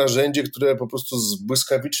dostajemy narzędzie, które po prostu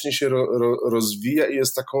błyskawicznie się rozwija i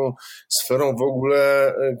jest taką sferą w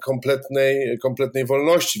ogóle kompletnej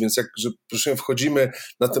wolności. Więc jak że wchodzimy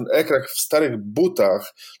na ten ekran w starych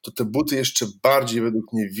butach, to te buty jeszcze bardziej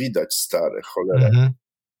według mnie widać stare, cholera. Mhm.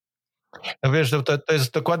 No wiesz, to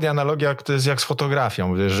jest dokładnie analogia, to jest jak z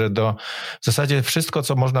fotografią, wiesz, że w zasadzie wszystko,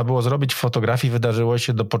 co można było zrobić w fotografii, wydarzyło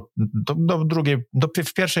się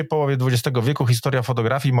w pierwszej połowie XX wieku. Historia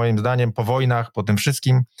fotografii, moim zdaniem, po wojnach, po tym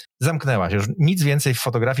wszystkim zamknęła się. Już nic więcej w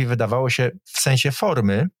fotografii wydawało się w sensie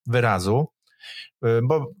formy, wyrazu,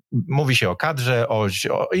 bo mówi się o kadrze,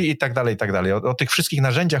 i tak dalej, o tych wszystkich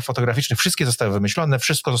narzędziach fotograficznych, wszystkie zostały wymyślone,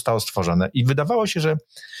 wszystko zostało stworzone i wydawało się, że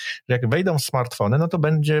jak wejdą smartfony, no to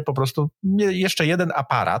będzie po prostu jeszcze jeden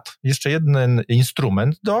aparat, jeszcze jeden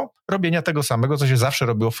instrument do robienia tego samego, co się zawsze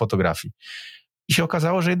robiło w fotografii. I się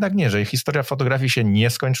okazało, że jednak nie, że historia fotografii się nie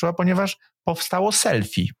skończyła, ponieważ powstało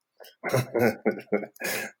selfie.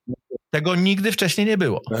 Tego nigdy wcześniej nie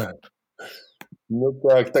było. No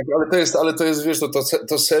tak, ale to jest, wiesz,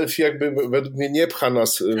 to selfie jakby według mnie nie pcha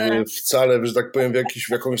nas wcale, że tak powiem,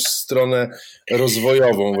 w jakąś stronę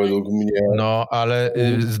rozwojową według mnie. No, ale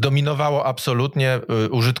zdominowało absolutnie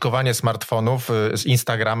użytkowanie smartfonów, z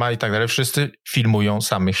Instagrama i tak dalej. Wszyscy filmują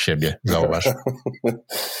samych siebie, zauważ.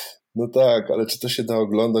 No tak, ale czy to się da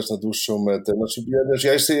oglądać na dłuższą metę? Znaczy,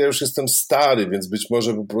 ja już jestem stary, więc być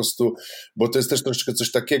może po prostu, bo to jest też troszeczkę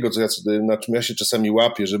coś takiego, na czym ja się czasami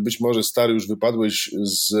łapię, że być może stary już wypadłeś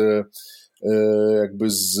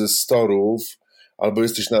ze storów, albo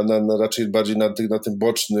jesteś raczej bardziej na tym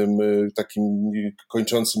bocznym, takim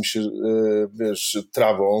kończącym się, wiesz,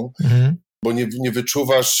 trawą. Mhm. Bo nie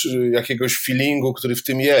wyczuwasz jakiegoś feelingu, który w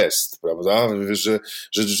tym jest, prawda? Że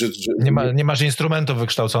nie masz instrumentów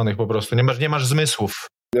wykształconych po prostu, nie masz zmysłów.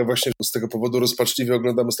 Ja właśnie z tego powodu rozpaczliwie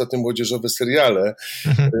oglądam ostatnio młodzieżowe seriale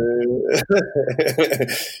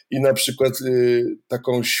i na przykład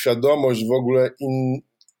taką świadomość w ogóle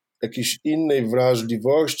jakiejś innej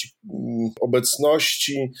wrażliwości,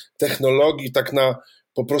 obecności technologii tak na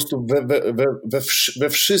po prostu we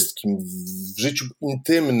wszystkim, w życiu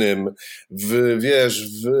intymnym,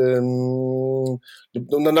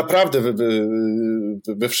 naprawdę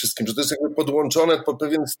we wszystkim, że to jest jakby podłączone pod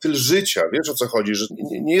pewien styl życia, wiesz o co chodzi, że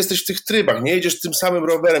nie jesteś w tych trybach, nie jedziesz tym samym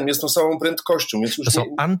rowerem, nie z tą samą prędkością. Więc już to są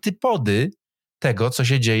antypody tego, co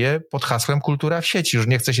się dzieje pod hasłem kultura w sieci. Już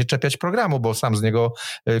nie chcę się czepiać programu, bo sam z niego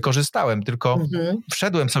korzystałem, tylko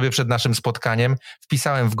wszedłem sobie przed naszym spotkaniem,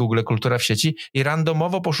 wpisałem w Google kultura w sieci i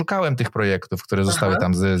randomowo poszukałem tych projektów, które zostały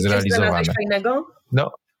tam zrealizowane. Coś fajnego?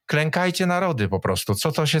 No, klękajcie narody po prostu.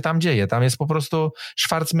 Co to się tam dzieje? Tam jest po prostu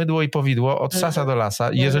szwarc, mydło i powidło od sasa do lasa.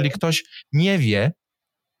 Jeżeli ktoś nie wie,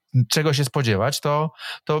 czego się spodziewać, to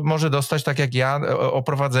może dostać, tak jak ja,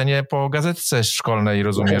 oprowadzenie po gazetce szkolnej,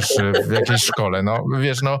 rozumiesz, w jakiejś szkole, no,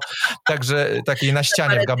 wiesz, no, także takiej na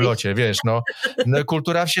ścianie w gablocie, wiesz, no,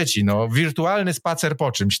 kultura w sieci, no, wirtualny spacer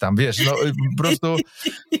po czymś tam, wiesz, no,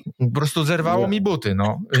 po prostu zerwało mi buty,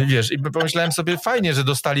 no, wiesz, i pomyślałem sobie, fajnie, że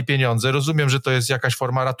dostali pieniądze, rozumiem, że to jest jakaś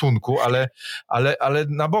forma ratunku, ale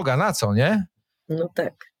na Boga, na co, nie? No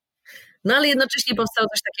tak. No ale jednocześnie powstało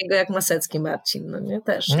coś takiego jak Masecki Marcin, no nie?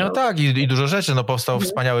 Też. No tak, i dużo rzeczy. No powstał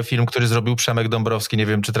wspaniały film, który zrobił Przemek Dąbrowski, nie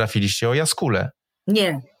wiem, czy trafiliście, o Jaskule.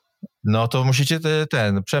 Nie. No to musicie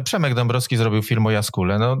Przemek Dąbrowski zrobił film o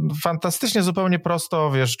Jaskule. No fantastycznie, zupełnie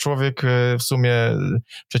prosto, wiesz, człowiek w sumie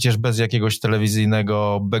przecież bez jakiegoś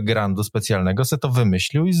telewizyjnego backgroundu specjalnego se to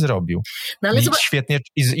wymyślił i zrobił. No, ale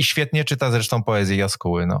świetnie czyta zresztą poezję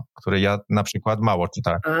Jaskuły, no, której ja na przykład mało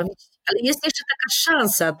czytałem. Ale jest jeszcze taka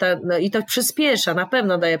szansa i to przyspiesza, na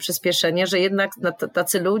pewno daje przyspieszenie, że jednak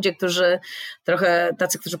tacy ludzie, którzy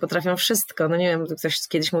potrafią wszystko, no nie wiem, ktoś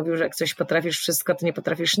kiedyś mówił, że jak coś potrafisz wszystko, to nie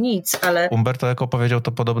potrafisz nic, ale... Umberto Eco powiedział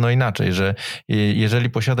to podobno inaczej, że jeżeli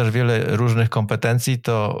posiadasz wiele różnych kompetencji,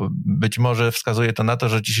 to być może wskazuje to na to,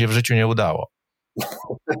 że ci się w życiu nie udało.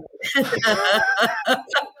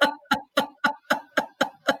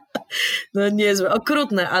 No niezłe,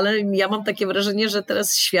 okrutne, ale ja mam takie wrażenie, że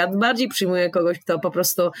teraz świat bardziej przyjmuje kogoś, kto po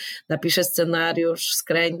prostu napisze scenariusz,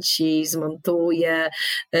 skręci, zmontuje,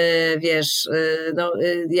 wiesz, no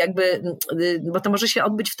jakby, bo to może się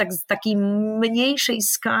odbyć w takiej mniejszej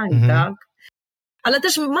skali, tak? Ale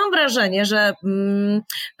też mam wrażenie, że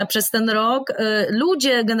przez ten rok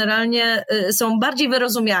ludzie generalnie są bardziej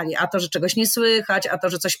wyrozumiali, a to, że czegoś nie słychać, a to,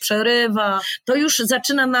 że coś przerywa, to już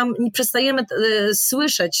zaczyna nam, przestajemy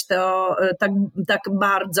słyszeć to tak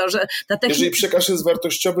bardzo, że ta technika... Jeżeli przekaz jest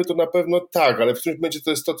wartościowy, to na pewno tak, ale w którymś momencie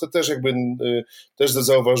to jest to, co też jakby też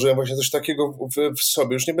zauważyłem właśnie coś takiego w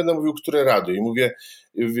sobie. Już nie będę mówił, które radio i mówię,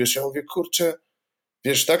 wiesz, ja mówię, kurczę,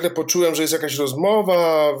 wiesz, nagle poczułem, że jest jakaś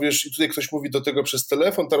rozmowa, wiesz, i tutaj ktoś mówi do tego przez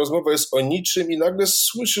telefon, ta rozmowa jest o niczym i nagle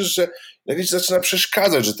słyszysz, że nagle ci zaczyna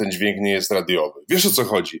przeszkadzać, że ten dźwięk nie jest radiowy. Wiesz, o co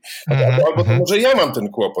chodzi? Albo to może ja mam ten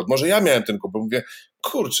kłopot, może ja miałem ten kłopot. Mówię,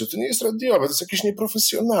 kurczę, to nie jest radiowe, to jest jakieś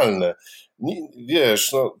nieprofesjonalne.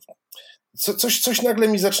 Wiesz, no... Coś nagle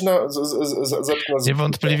mi zaczyna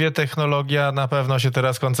Niewątpliwie technologia na pewno się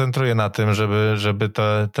teraz koncentruje na tym, żeby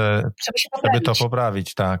to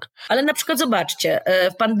poprawić, tak. Ale na przykład zobaczcie,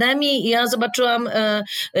 w pandemii ja zobaczyłam,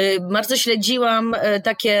 bardzo śledziłam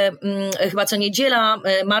takie, chyba co niedziela,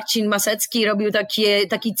 Marcin Masecki robił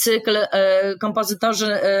taki cykl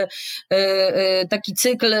kompozytorzy, taki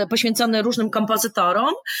cykl poświęcony różnym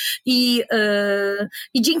kompozytorom i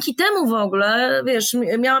dzięki temu w ogóle, wiesz,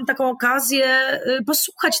 miałam taką okazję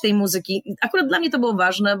posłuchać tej muzyki. Akurat dla mnie to było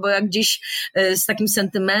ważne, bo jak gdzieś z takim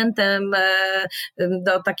sentymentem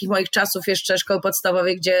do takich moich czasów jeszcze szkoły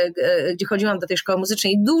podstawowej, gdzie chodziłam do tej szkoły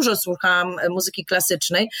muzycznej i dużo słuchałam muzyki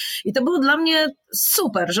klasycznej i to było dla mnie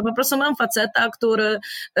super, że po prostu mam faceta, który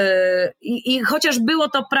i chociaż było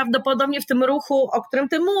to prawdopodobnie w tym ruchu, o którym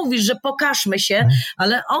ty mówisz, że pokażmy się,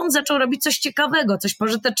 ale on zaczął robić coś ciekawego, coś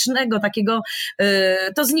pożytecznego, takiego,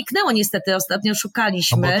 to zniknęło niestety, ostatnio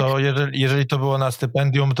szukaliśmy. No bo to jeżeli to było na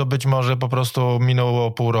stypendium, to być może po prostu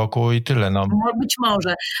minęło pół roku i tyle. No. Być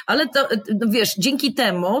może, ale to wiesz, dzięki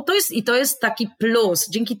temu, to jest taki plus,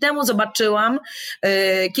 dzięki temu zobaczyłam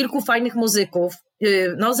kilku fajnych muzyków,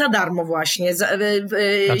 no za darmo właśnie.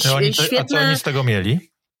 A co oni z tego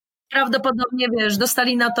mieli? Prawdopodobnie, wiesz,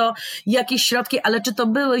 dostali na to jakieś środki, ale czy to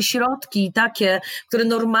były środki takie, które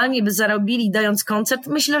normalnie by zarobili dając koncert?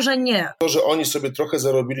 Myślę, że nie. To, że oni sobie trochę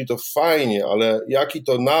zarobili, to fajnie, ale jaki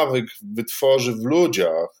to nawyk wytworzy w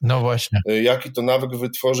ludziach? No właśnie. Jaki to nawyk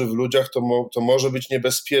wytworzy w ludziach, to może być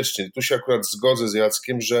niebezpieczne. Tu się akurat zgodzę z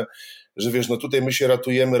Jackiem, że wiesz, no tutaj my się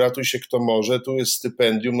ratujemy, ratuj się kto może, tu jest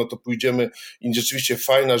stypendium, no to pójdziemy i rzeczywiście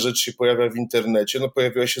fajna rzecz się pojawia w internecie, no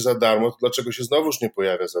pojawiła się za darmo, to dlaczego się znowuż nie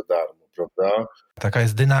pojawia za darmo, prawda? Taka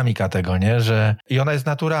jest dynamika tego, nie? I ona jest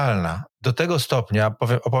naturalna. Do tego stopnia,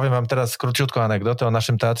 opowiem wam teraz króciutką anegdotę o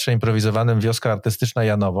naszym teatrze improwizowanym Wioska Artystyczna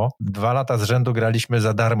Janowo. 2 lata z rzędu graliśmy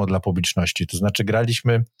za darmo dla publiczności. To znaczy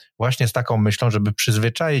graliśmy właśnie z taką myślą, żeby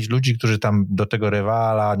przyzwyczaić ludzi, którzy tam do tego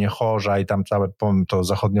Rewala, Niechorza i tam całe to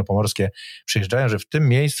zachodniopomorskie przyjeżdżają, że w tym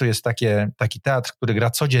miejscu jest taki teatr, który gra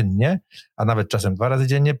codziennie, a nawet czasem 2 razy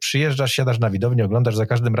dziennie. Przyjeżdżasz, siadasz na widowni, oglądasz, za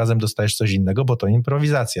każdym razem dostajesz coś innego, bo to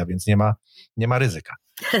improwizacja, więc nie ma ryzyka.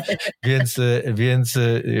 Więc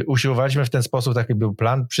usiłowaliśmy w ten sposób, taki był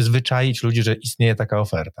plan, przyzwyczaić ludzi, że istnieje taka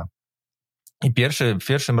oferta. I w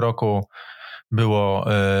pierwszym roku było,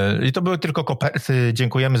 i to były tylko koperty,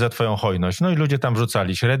 dziękujemy za twoją hojność. No i ludzie tam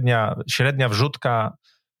wrzucali. Średnia wrzutka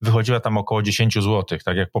wychodziła tam około 10 zł,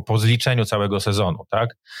 tak jak po zliczeniu całego sezonu, tak?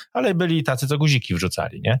 Ale byli tacy, co guziki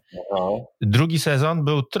wrzucali, nie? Drugi sezon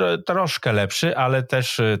był troszkę lepszy, ale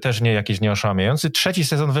też nie jakiś nieoszałamiający. Trzeci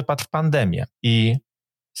sezon wypadł w pandemię i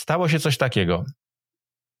stało się coś takiego.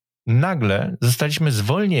 Nagle zostaliśmy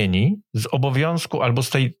zwolnieni z obowiązku albo z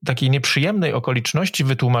tej takiej nieprzyjemnej okoliczności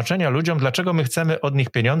wytłumaczenia ludziom, dlaczego my chcemy od nich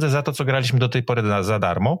pieniądze za to, co graliśmy do tej pory za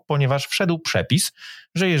darmo, ponieważ wszedł przepis,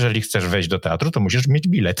 że jeżeli chcesz wejść do teatru, to musisz mieć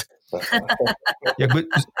bilet. Jakby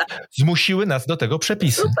zmusiły nas do tego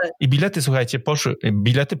przepisy. I bilety, słuchajcie,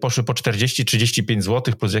 poszły po 40-35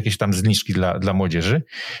 zł plus jakieś tam zniżki dla młodzieży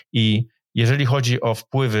i jeżeli chodzi o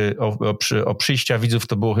wpływy, o przyjścia widzów,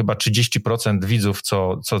 to było chyba 30% widzów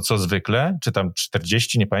co zwykle, czy tam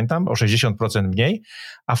 40%, nie pamiętam, o 60% mniej,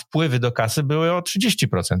 a wpływy do kasy były o 30%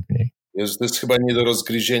 mniej. To jest chyba nie do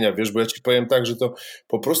rozgryzienia, wiesz, bo ja ci powiem tak, że to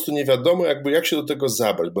po prostu nie wiadomo jak się do tego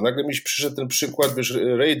zabrać, bo nagle mi przyszedł ten przykład, wiesz,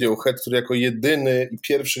 Radiohead, który jako jedyny i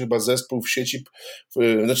pierwszy chyba zespół w sieci,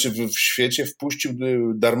 w świecie wpuścił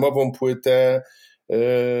darmową płytę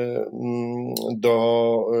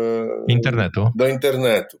do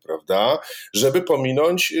internetu, prawda, żeby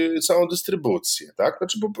pominąć całą dystrybucję, tak,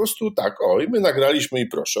 znaczy po prostu tak, i my nagraliśmy i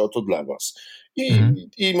proszę, oto dla was.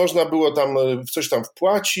 I można było tam coś tam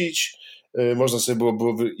wpłacić, można sobie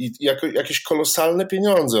było jakieś kolosalne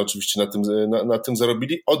pieniądze oczywiście na tym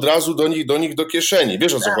zarobili, od razu do nich do kieszeni,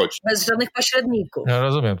 wiesz o co chodzi. Bez żadnych pośredników. Ja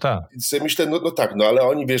rozumiem, tak. I sobie myślę, ale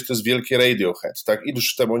oni, wiesz, to jest wielkie Radiohead, tak,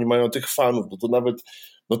 iluż tam oni mają tych fanów, to nawet,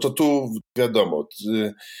 to tu wiadomo,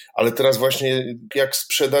 ale teraz właśnie jak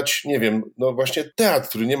sprzedać, nie wiem, właśnie teatr,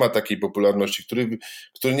 który nie ma takiej popularności,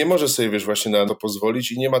 który nie może sobie, wiesz, właśnie na to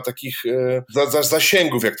pozwolić i nie ma takich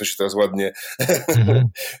zasięgów, jak to się teraz ładnie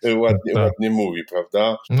ładnie mówi,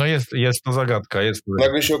 prawda? No jest to zagadka.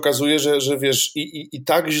 Nagle się okazuje, że wiesz, i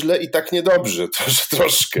tak źle, i tak niedobrze,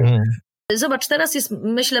 troszkę. Zobacz, teraz jest,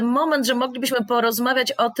 myślę, moment, że moglibyśmy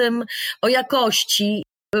porozmawiać o jakości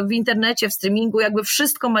w internecie, w streamingu, jakby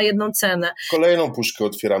wszystko ma jedną cenę. Kolejną puszkę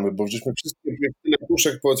otwieramy, bo żeśmy wszystkie tyle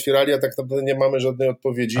puszek pootwierali, a tak naprawdę nie mamy żadnej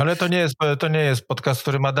odpowiedzi. Ale to nie jest podcast,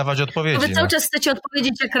 który ma dawać odpowiedzi. Wy cały czas chcecie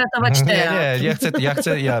odpowiedzieć, jak ratować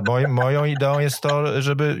teatr. Moją ideą jest to,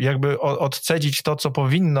 żeby jakby odcedzić to, co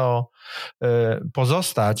powinno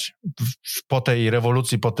pozostać po tej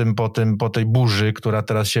rewolucji, po tej burzy, która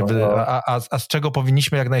teraz się a z czego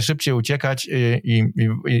powinniśmy jak najszybciej uciekać i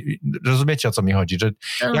rozumiecie, o co mi chodzi, że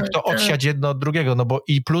jak to odsiać jedno od drugiego, no bo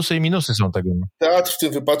i plusy i minusy są tego. Teatr w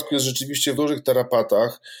tym wypadku jest rzeczywiście w dużych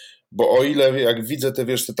tarapatach, bo o ile jak widzę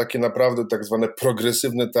te takie naprawdę tak zwane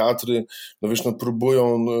progresywne teatry,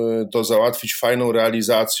 próbują to załatwić fajną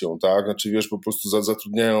realizacją, tak, znaczy po prostu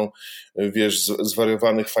zatrudniają,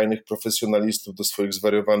 zwariowanych, fajnych profesjonalistów do swoich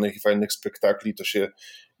zwariowanych i fajnych spektakli, to się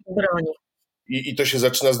broni. I to się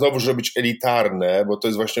zaczyna znowu robić elitarne, bo to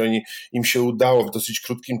jest właśnie im się udało w dosyć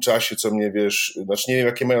krótkim czasie, co mnie, znaczy nie wiem,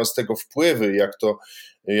 jakie mają z tego wpływy,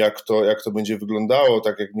 jak to będzie wyglądało,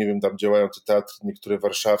 tak jak, nie wiem, tam działają te teatry, niektóre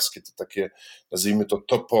warszawskie, te takie, nazwijmy to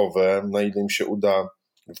topowe, na ile im się uda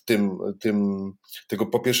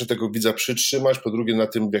po pierwsze tego widza przytrzymać, po drugie na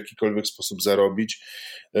tym w jakikolwiek sposób zarobić,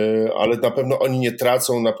 ale na pewno oni nie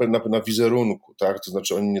tracą na wizerunku, tak, to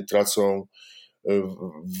znaczy oni nie tracą.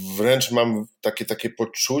 Wręcz mam takie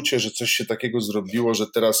poczucie, że coś się takiego zrobiło, że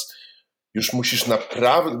teraz już musisz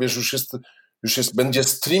naprawdę, będzie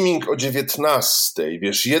streaming o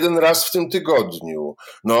 19:00, jeden raz w tym tygodniu,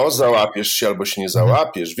 załapiesz się albo się nie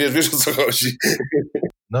załapiesz, wiesz o co chodzi.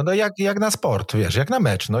 No jak na sport, jak na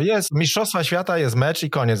mecz. Jest Mistrzostwa Świata, jest mecz i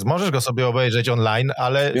koniec. Możesz go sobie obejrzeć online,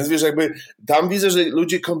 ale... Więc jakby tam widzę, że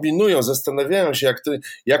ludzie kombinują, zastanawiają się,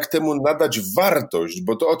 jak temu nadać wartość,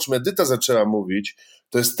 bo to, o czym Edyta zaczęła mówić,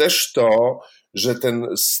 to jest też to, że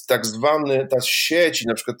tak zwany, ta sieć i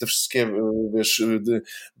na przykład te wszystkie,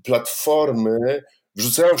 platformy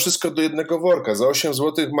wrzucają wszystko do jednego worka. Za 8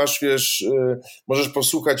 zł masz, wiesz, możesz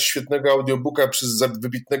posłuchać świetnego audiobooka przez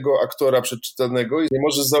wybitnego aktora przeczytanego i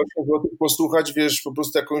możesz za 8 zł posłuchać, wiesz, po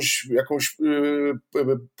prostu jakąś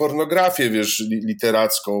pornografię, wiesz,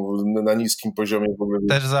 literacką na niskim poziomie w ogóle.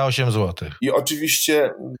 Też za 8 zł. I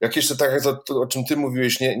oczywiście, jak jeszcze tak, to, o czym ty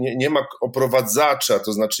mówiłeś, nie ma oprowadzacza,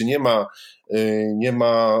 to znaczy nie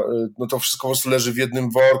ma, no to wszystko po prostu leży w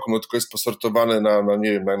jednym worku, no tylko jest posortowane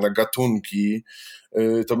nie wiem, na gatunki.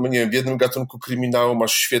 To nie wiem, w jednym gatunku kryminału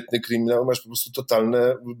masz świetny kryminał, masz po prostu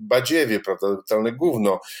totalne badziewie, prawda, totalne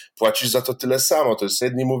gówno. Płacisz za to tyle samo. To jest,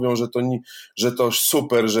 jedni mówią, że to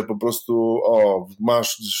super, że po prostu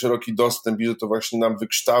masz szeroki dostęp i że to właśnie nam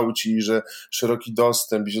wykształci, i że szeroki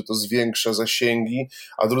dostęp i że to zwiększa zasięgi,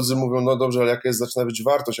 a drudzy mówią, no dobrze, ale jaka zaczyna być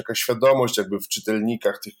wartość, jaka świadomość jakby w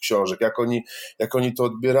czytelnikach tych książek, jak oni to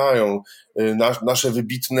odbierają.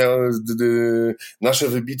 Nasze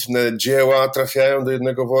wybitne dzieła trafiają do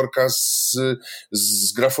jednego worka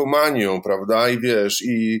z grafomanią, prawda? I wiesz,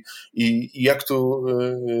 i jak tu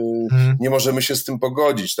nie możemy się z tym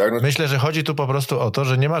pogodzić, tak? Myślę, że chodzi tu po prostu o to,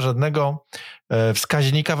 że nie ma żadnego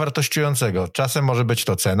wskaźnika wartościującego. Czasem może być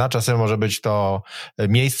to cena, czasem może być to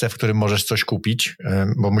miejsce, w którym możesz coś kupić,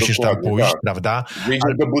 bo musisz tam pójść, tak, prawda?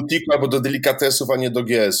 Wyjdziesz do butiku albo do delikatesów, a nie do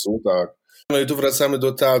GS-u, tak. No i tu wracamy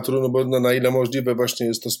do teatru, no bo na ile możliwe właśnie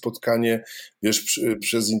jest to spotkanie, wiesz,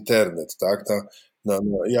 przez internet, tak?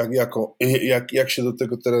 Jak się do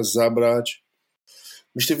tego teraz zabrać?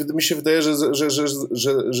 Mi się wydaje,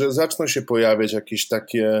 że zaczną się pojawiać jakieś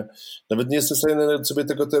takie, nawet nie jestem w stanie sobie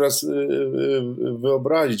tego teraz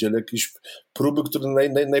wyobrazić, ale jakieś próby, które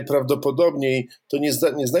najprawdopodobniej to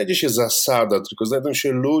nie znajdzie się zasada, tylko znajdą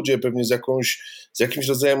się ludzie pewnie z jakimś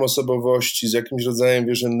rodzajem osobowości, z jakimś rodzajem,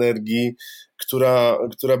 wiesz, energii,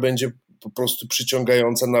 która będzie po prostu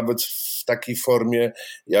przyciągająca nawet w takiej formie,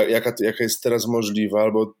 jaka jest teraz możliwa,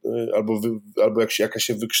 albo jaka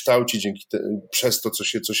się wykształci przez to,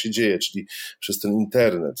 co się dzieje, czyli przez ten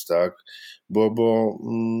internet, tak?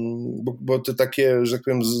 Bo te takie, że tak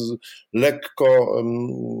powiem,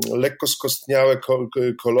 lekko skostniałe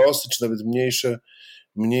kolosy, czy nawet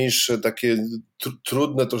mniejsze takie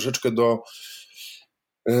trudne troszeczkę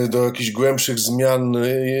do jakichś głębszych zmian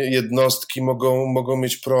jednostki mogą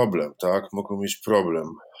mieć problem, tak? Mogą mieć problem.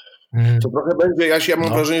 To trochę będzie, ja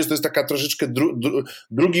mam wrażenie, że to jest taka troszeczkę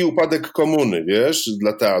drugi upadek komuny, wiesz,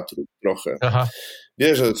 dla teatru trochę. Aha.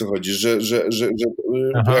 Wiesz, o co chodzi, że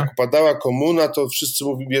jak upadała komuna, to wszyscy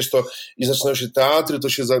mówili, wiesz, to i zaczynały się teatry, to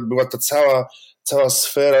była ta cała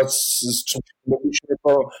sfera, z czym mogliśmy,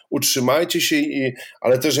 to utrzymajcie się,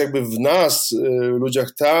 ale też jakby w nas,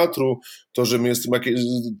 ludziach teatru, to, że my jesteśmy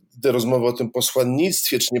te rozmowy o tym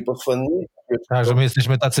posłannictwie, czy nie posłannictwie. Tak, że my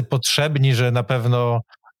jesteśmy tacy potrzebni, że na pewno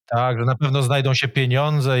znajdą się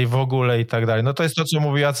pieniądze i w ogóle i tak dalej. No to jest to, co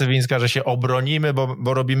mówiła Cywińska, że się obronimy,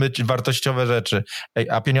 bo robimy wartościowe rzeczy,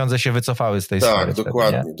 a pieniądze się wycofały z tej sfery. Tak,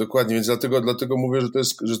 dokładnie, więc dlatego mówię, że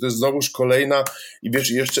to jest znowuż kolejna i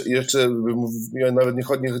wiesz, jeszcze nawet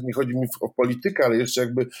nie chodzi mi o politykę, ale jeszcze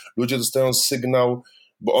jakby ludzie dostają sygnał,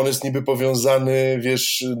 bo on jest niby powiązany,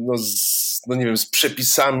 wiesz, no nie wiem, z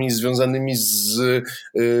przepisami związanymi z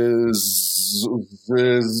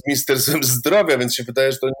Ministerstwem Zdrowia, więc się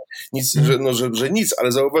wydaje, że to nic, że nic,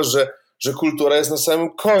 ale zauważ, że kultura jest na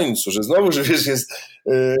samym końcu, że znowu, że wiesz, jest...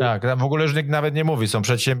 Tak, w ogóle już nikt nawet nie mówi, są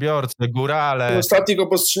przedsiębiorcy, górale... W ostatnich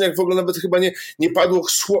obostrzeniach w ogóle nawet chyba nie padło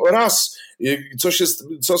raz,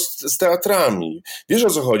 co z teatrami. Wiesz, o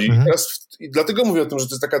co chodzi? Teraz, dlatego mówię o tym, że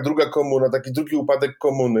to jest taka druga komuna, taki drugi upadek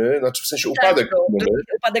komuny, znaczy w sensie upadek komuny.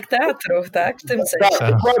 Upadek teatrów, tak? W tym sensie.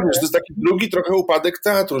 Tak, dokładnie, że to jest taki drugi trochę upadek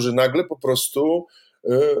teatru, że nagle po prostu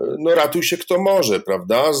ratuj się kto może,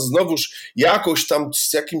 prawda? Znowuż jakoś tam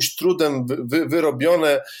z jakimś trudem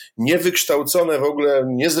wyrobione, niewykształcone, w ogóle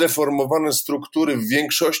niezreformowane struktury w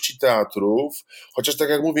większości teatrów, chociaż tak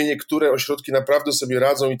jak mówię, niektóre ośrodki naprawdę sobie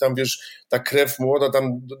radzą i tam, wiesz, ta krew młoda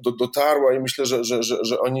tam dotarła i myślę,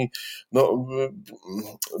 że oni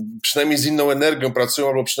przynajmniej z inną energią pracują,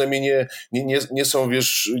 albo przynajmniej nie są,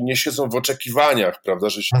 wiesz, nie siedzą w oczekiwaniach, prawda,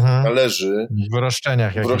 że się należy. W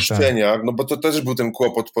roszczeniach. No bo to też był ten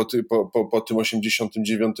kłopot po tym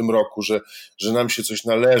 89 roku, że nam się coś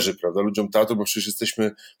należy, prawda, ludziom teatru, bo przecież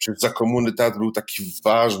za komuny teatr był taki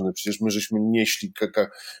ważny, przecież my żeśmy nieśli,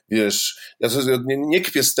 wiesz, ja nie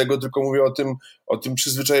kpię z tego, tylko mówię o tym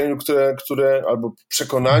przyzwyczajeniu, które albo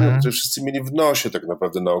przekonaniu, które wszyscy mieli w nosie tak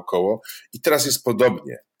naprawdę naokoło i teraz jest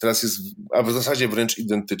podobnie, a w zasadzie wręcz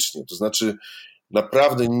identycznie, to znaczy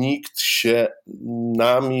naprawdę nikt się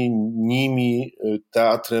nimi,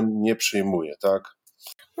 teatrem nie przejmuje, tak?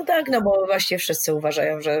 No tak, no bo właśnie wszyscy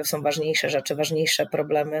uważają, że są ważniejsze rzeczy, ważniejsze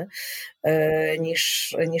problemy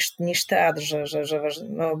niż teatr,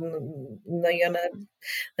 no i one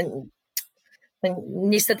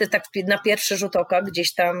niestety tak na pierwszy rzut oka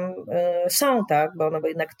gdzieś tam są, tak, bo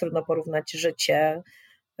jednak trudno porównać życie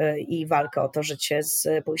i walkę o to życie z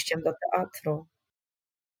pójściem do teatru.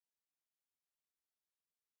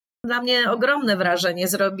 Dla mnie ogromne wrażenie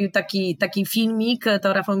zrobił taki filmik,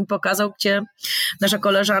 to Rafał mi pokazał, gdzie nasza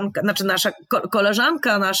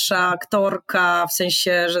koleżanka, nasza aktorka, w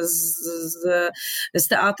sensie, że z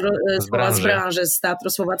teatru, z branży, z teatru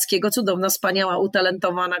słowackiego, cudowna, wspaniała,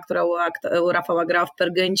 utalentowana, która u Rafała grała w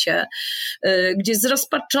Pergencie, gdzie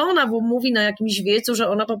zrozpaczona mówi na jakimś wiecu, że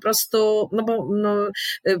ona po prostu,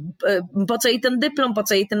 po co jej ten dyplom, po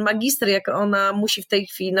co jej ten magister, jak ona musi w tej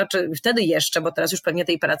chwili, znaczy wtedy jeszcze, bo teraz już pewnie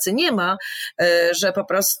tej pracy nie ma, że po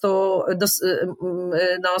prostu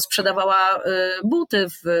sprzedawała buty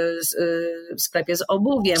w sklepie z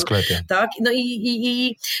obuwiem. Tak? No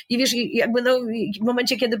i wiesz, jakby w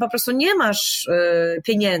momencie, kiedy po prostu nie masz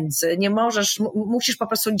pieniędzy, nie możesz, musisz po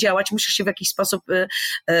prostu działać, musisz się w jakiś sposób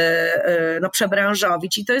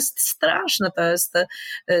przebranżowić i to jest straszne, to jest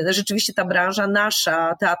rzeczywiście ta branża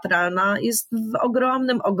nasza, teatralna jest w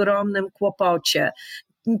ogromnym kłopocie.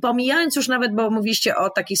 Pomijając już nawet, bo mówiliście o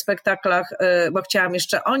takich spektaklach, bo chciałam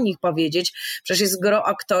jeszcze o nich powiedzieć, przecież jest gro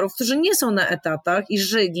aktorów, którzy nie są na etatach i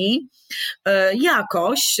żyli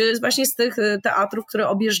jakoś właśnie z tych teatrów, które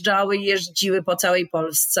objeżdżały i jeździły po całej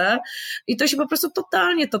Polsce i to się po prostu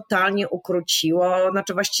totalnie ukróciło,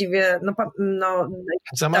 znaczy właściwie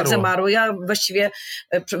zamarło. Ja właściwie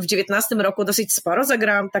w 19 roku dosyć sporo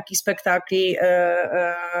zagrałam takich spektakli,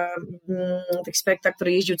 taki spektakl,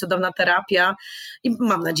 który jeździł Cudowna terapia i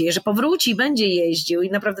mam nadzieję, że powróci i będzie jeździł i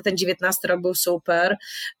naprawdę ten 19 rok był super,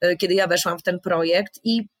 kiedy ja weszłam w ten projekt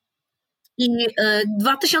i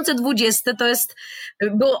 2020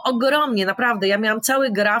 było ogromnie, naprawdę, ja miałam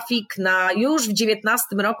cały grafik już w 19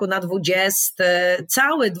 roku na 20,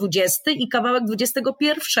 cały 20 i kawałek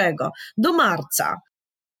 21 do marca.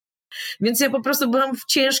 Więc ja po prostu byłam w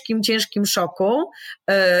ciężkim szoku.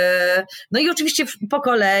 No i oczywiście po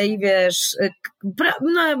kolei, wiesz,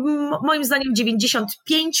 moim zdaniem 95%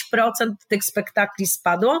 tych spektakli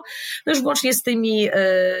spadło. No już włącznie z tymi,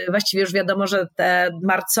 właściwie już wiadomo, że te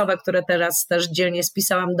marcowe, które teraz też dzielnie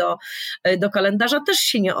spisałam do kalendarza, też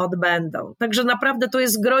się nie odbędą. Także naprawdę to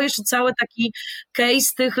jest gro jeszcze cały taki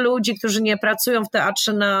case tych ludzi, którzy nie pracują w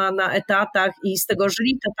teatrze na etatach i z tego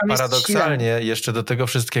żyli, to tam paradoksalnie jest jeszcze do tego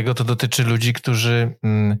wszystkiego to dotyczy ludzi, którzy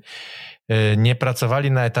nie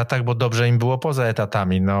pracowali na etatach, bo dobrze im było poza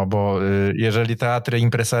etatami, no bo jeżeli teatry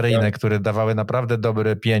impresaryjne, które dawały naprawdę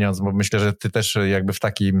dobry pieniądz, bo myślę, że ty też jakby w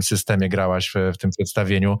takim systemie grałaś w tym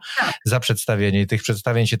przedstawieniu, za przedstawienie i tych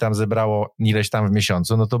przedstawień się tam zebrało ileś tam w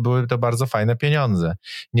miesiącu, no to były to bardzo fajne pieniądze.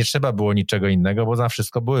 Nie trzeba było niczego innego, bo na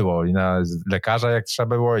wszystko było i na lekarza jak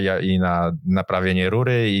trzeba było i na naprawienie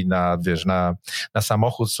rury i na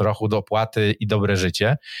samochód, samochód, opłaty i dobre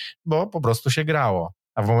życie, bo po prostu się grało.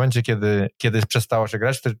 A w momencie, kiedy przestało się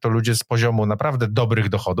grać, to ludzie z poziomu naprawdę dobrych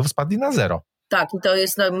dochodów spadli na zero. Tak, i to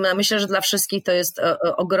jest, myślę, że dla wszystkich to jest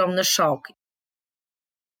ogromny szok.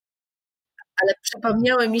 Ale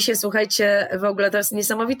przypomniały mi się, słuchajcie, w ogóle to jest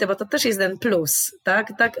niesamowite, bo to też jest ten plus,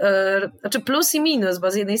 tak? Znaczy plus i minus,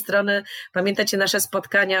 bo z jednej strony pamiętacie nasze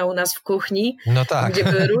spotkania u nas w kuchni, no tak, gdzie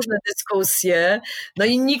były różne dyskusje, no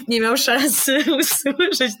i nikt nie miał szansy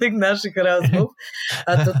usłyszeć tych naszych rozmów,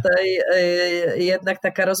 a tutaj jednak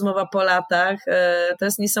taka rozmowa po latach, to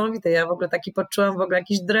jest niesamowite. Ja w ogóle poczułam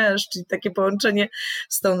jakiś dreszcz i takie połączenie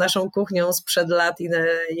z tą naszą kuchnią sprzed lat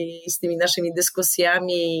i z tymi naszymi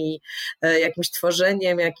dyskusjami i jakimś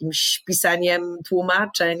tworzeniem, jakimś pisaniem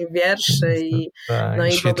tłumaczeń, wierszy i, tak, no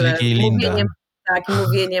i w ogóle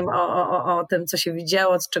mówieniem o tym, co się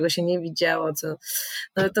widziało, czego się nie widziało.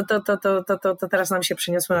 To teraz nam się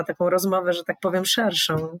przeniosło na taką rozmowę, że tak powiem,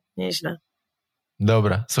 szerszą. Nieźle.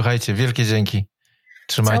 Dobra, słuchajcie, wielkie dzięki.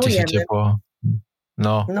 Trzymajcie się ciepło.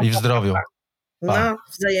 No i w zdrowiu. Pa. No,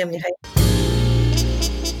 wzajemnie. Hej.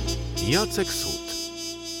 Jacek Sut.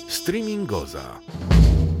 Streamingoza.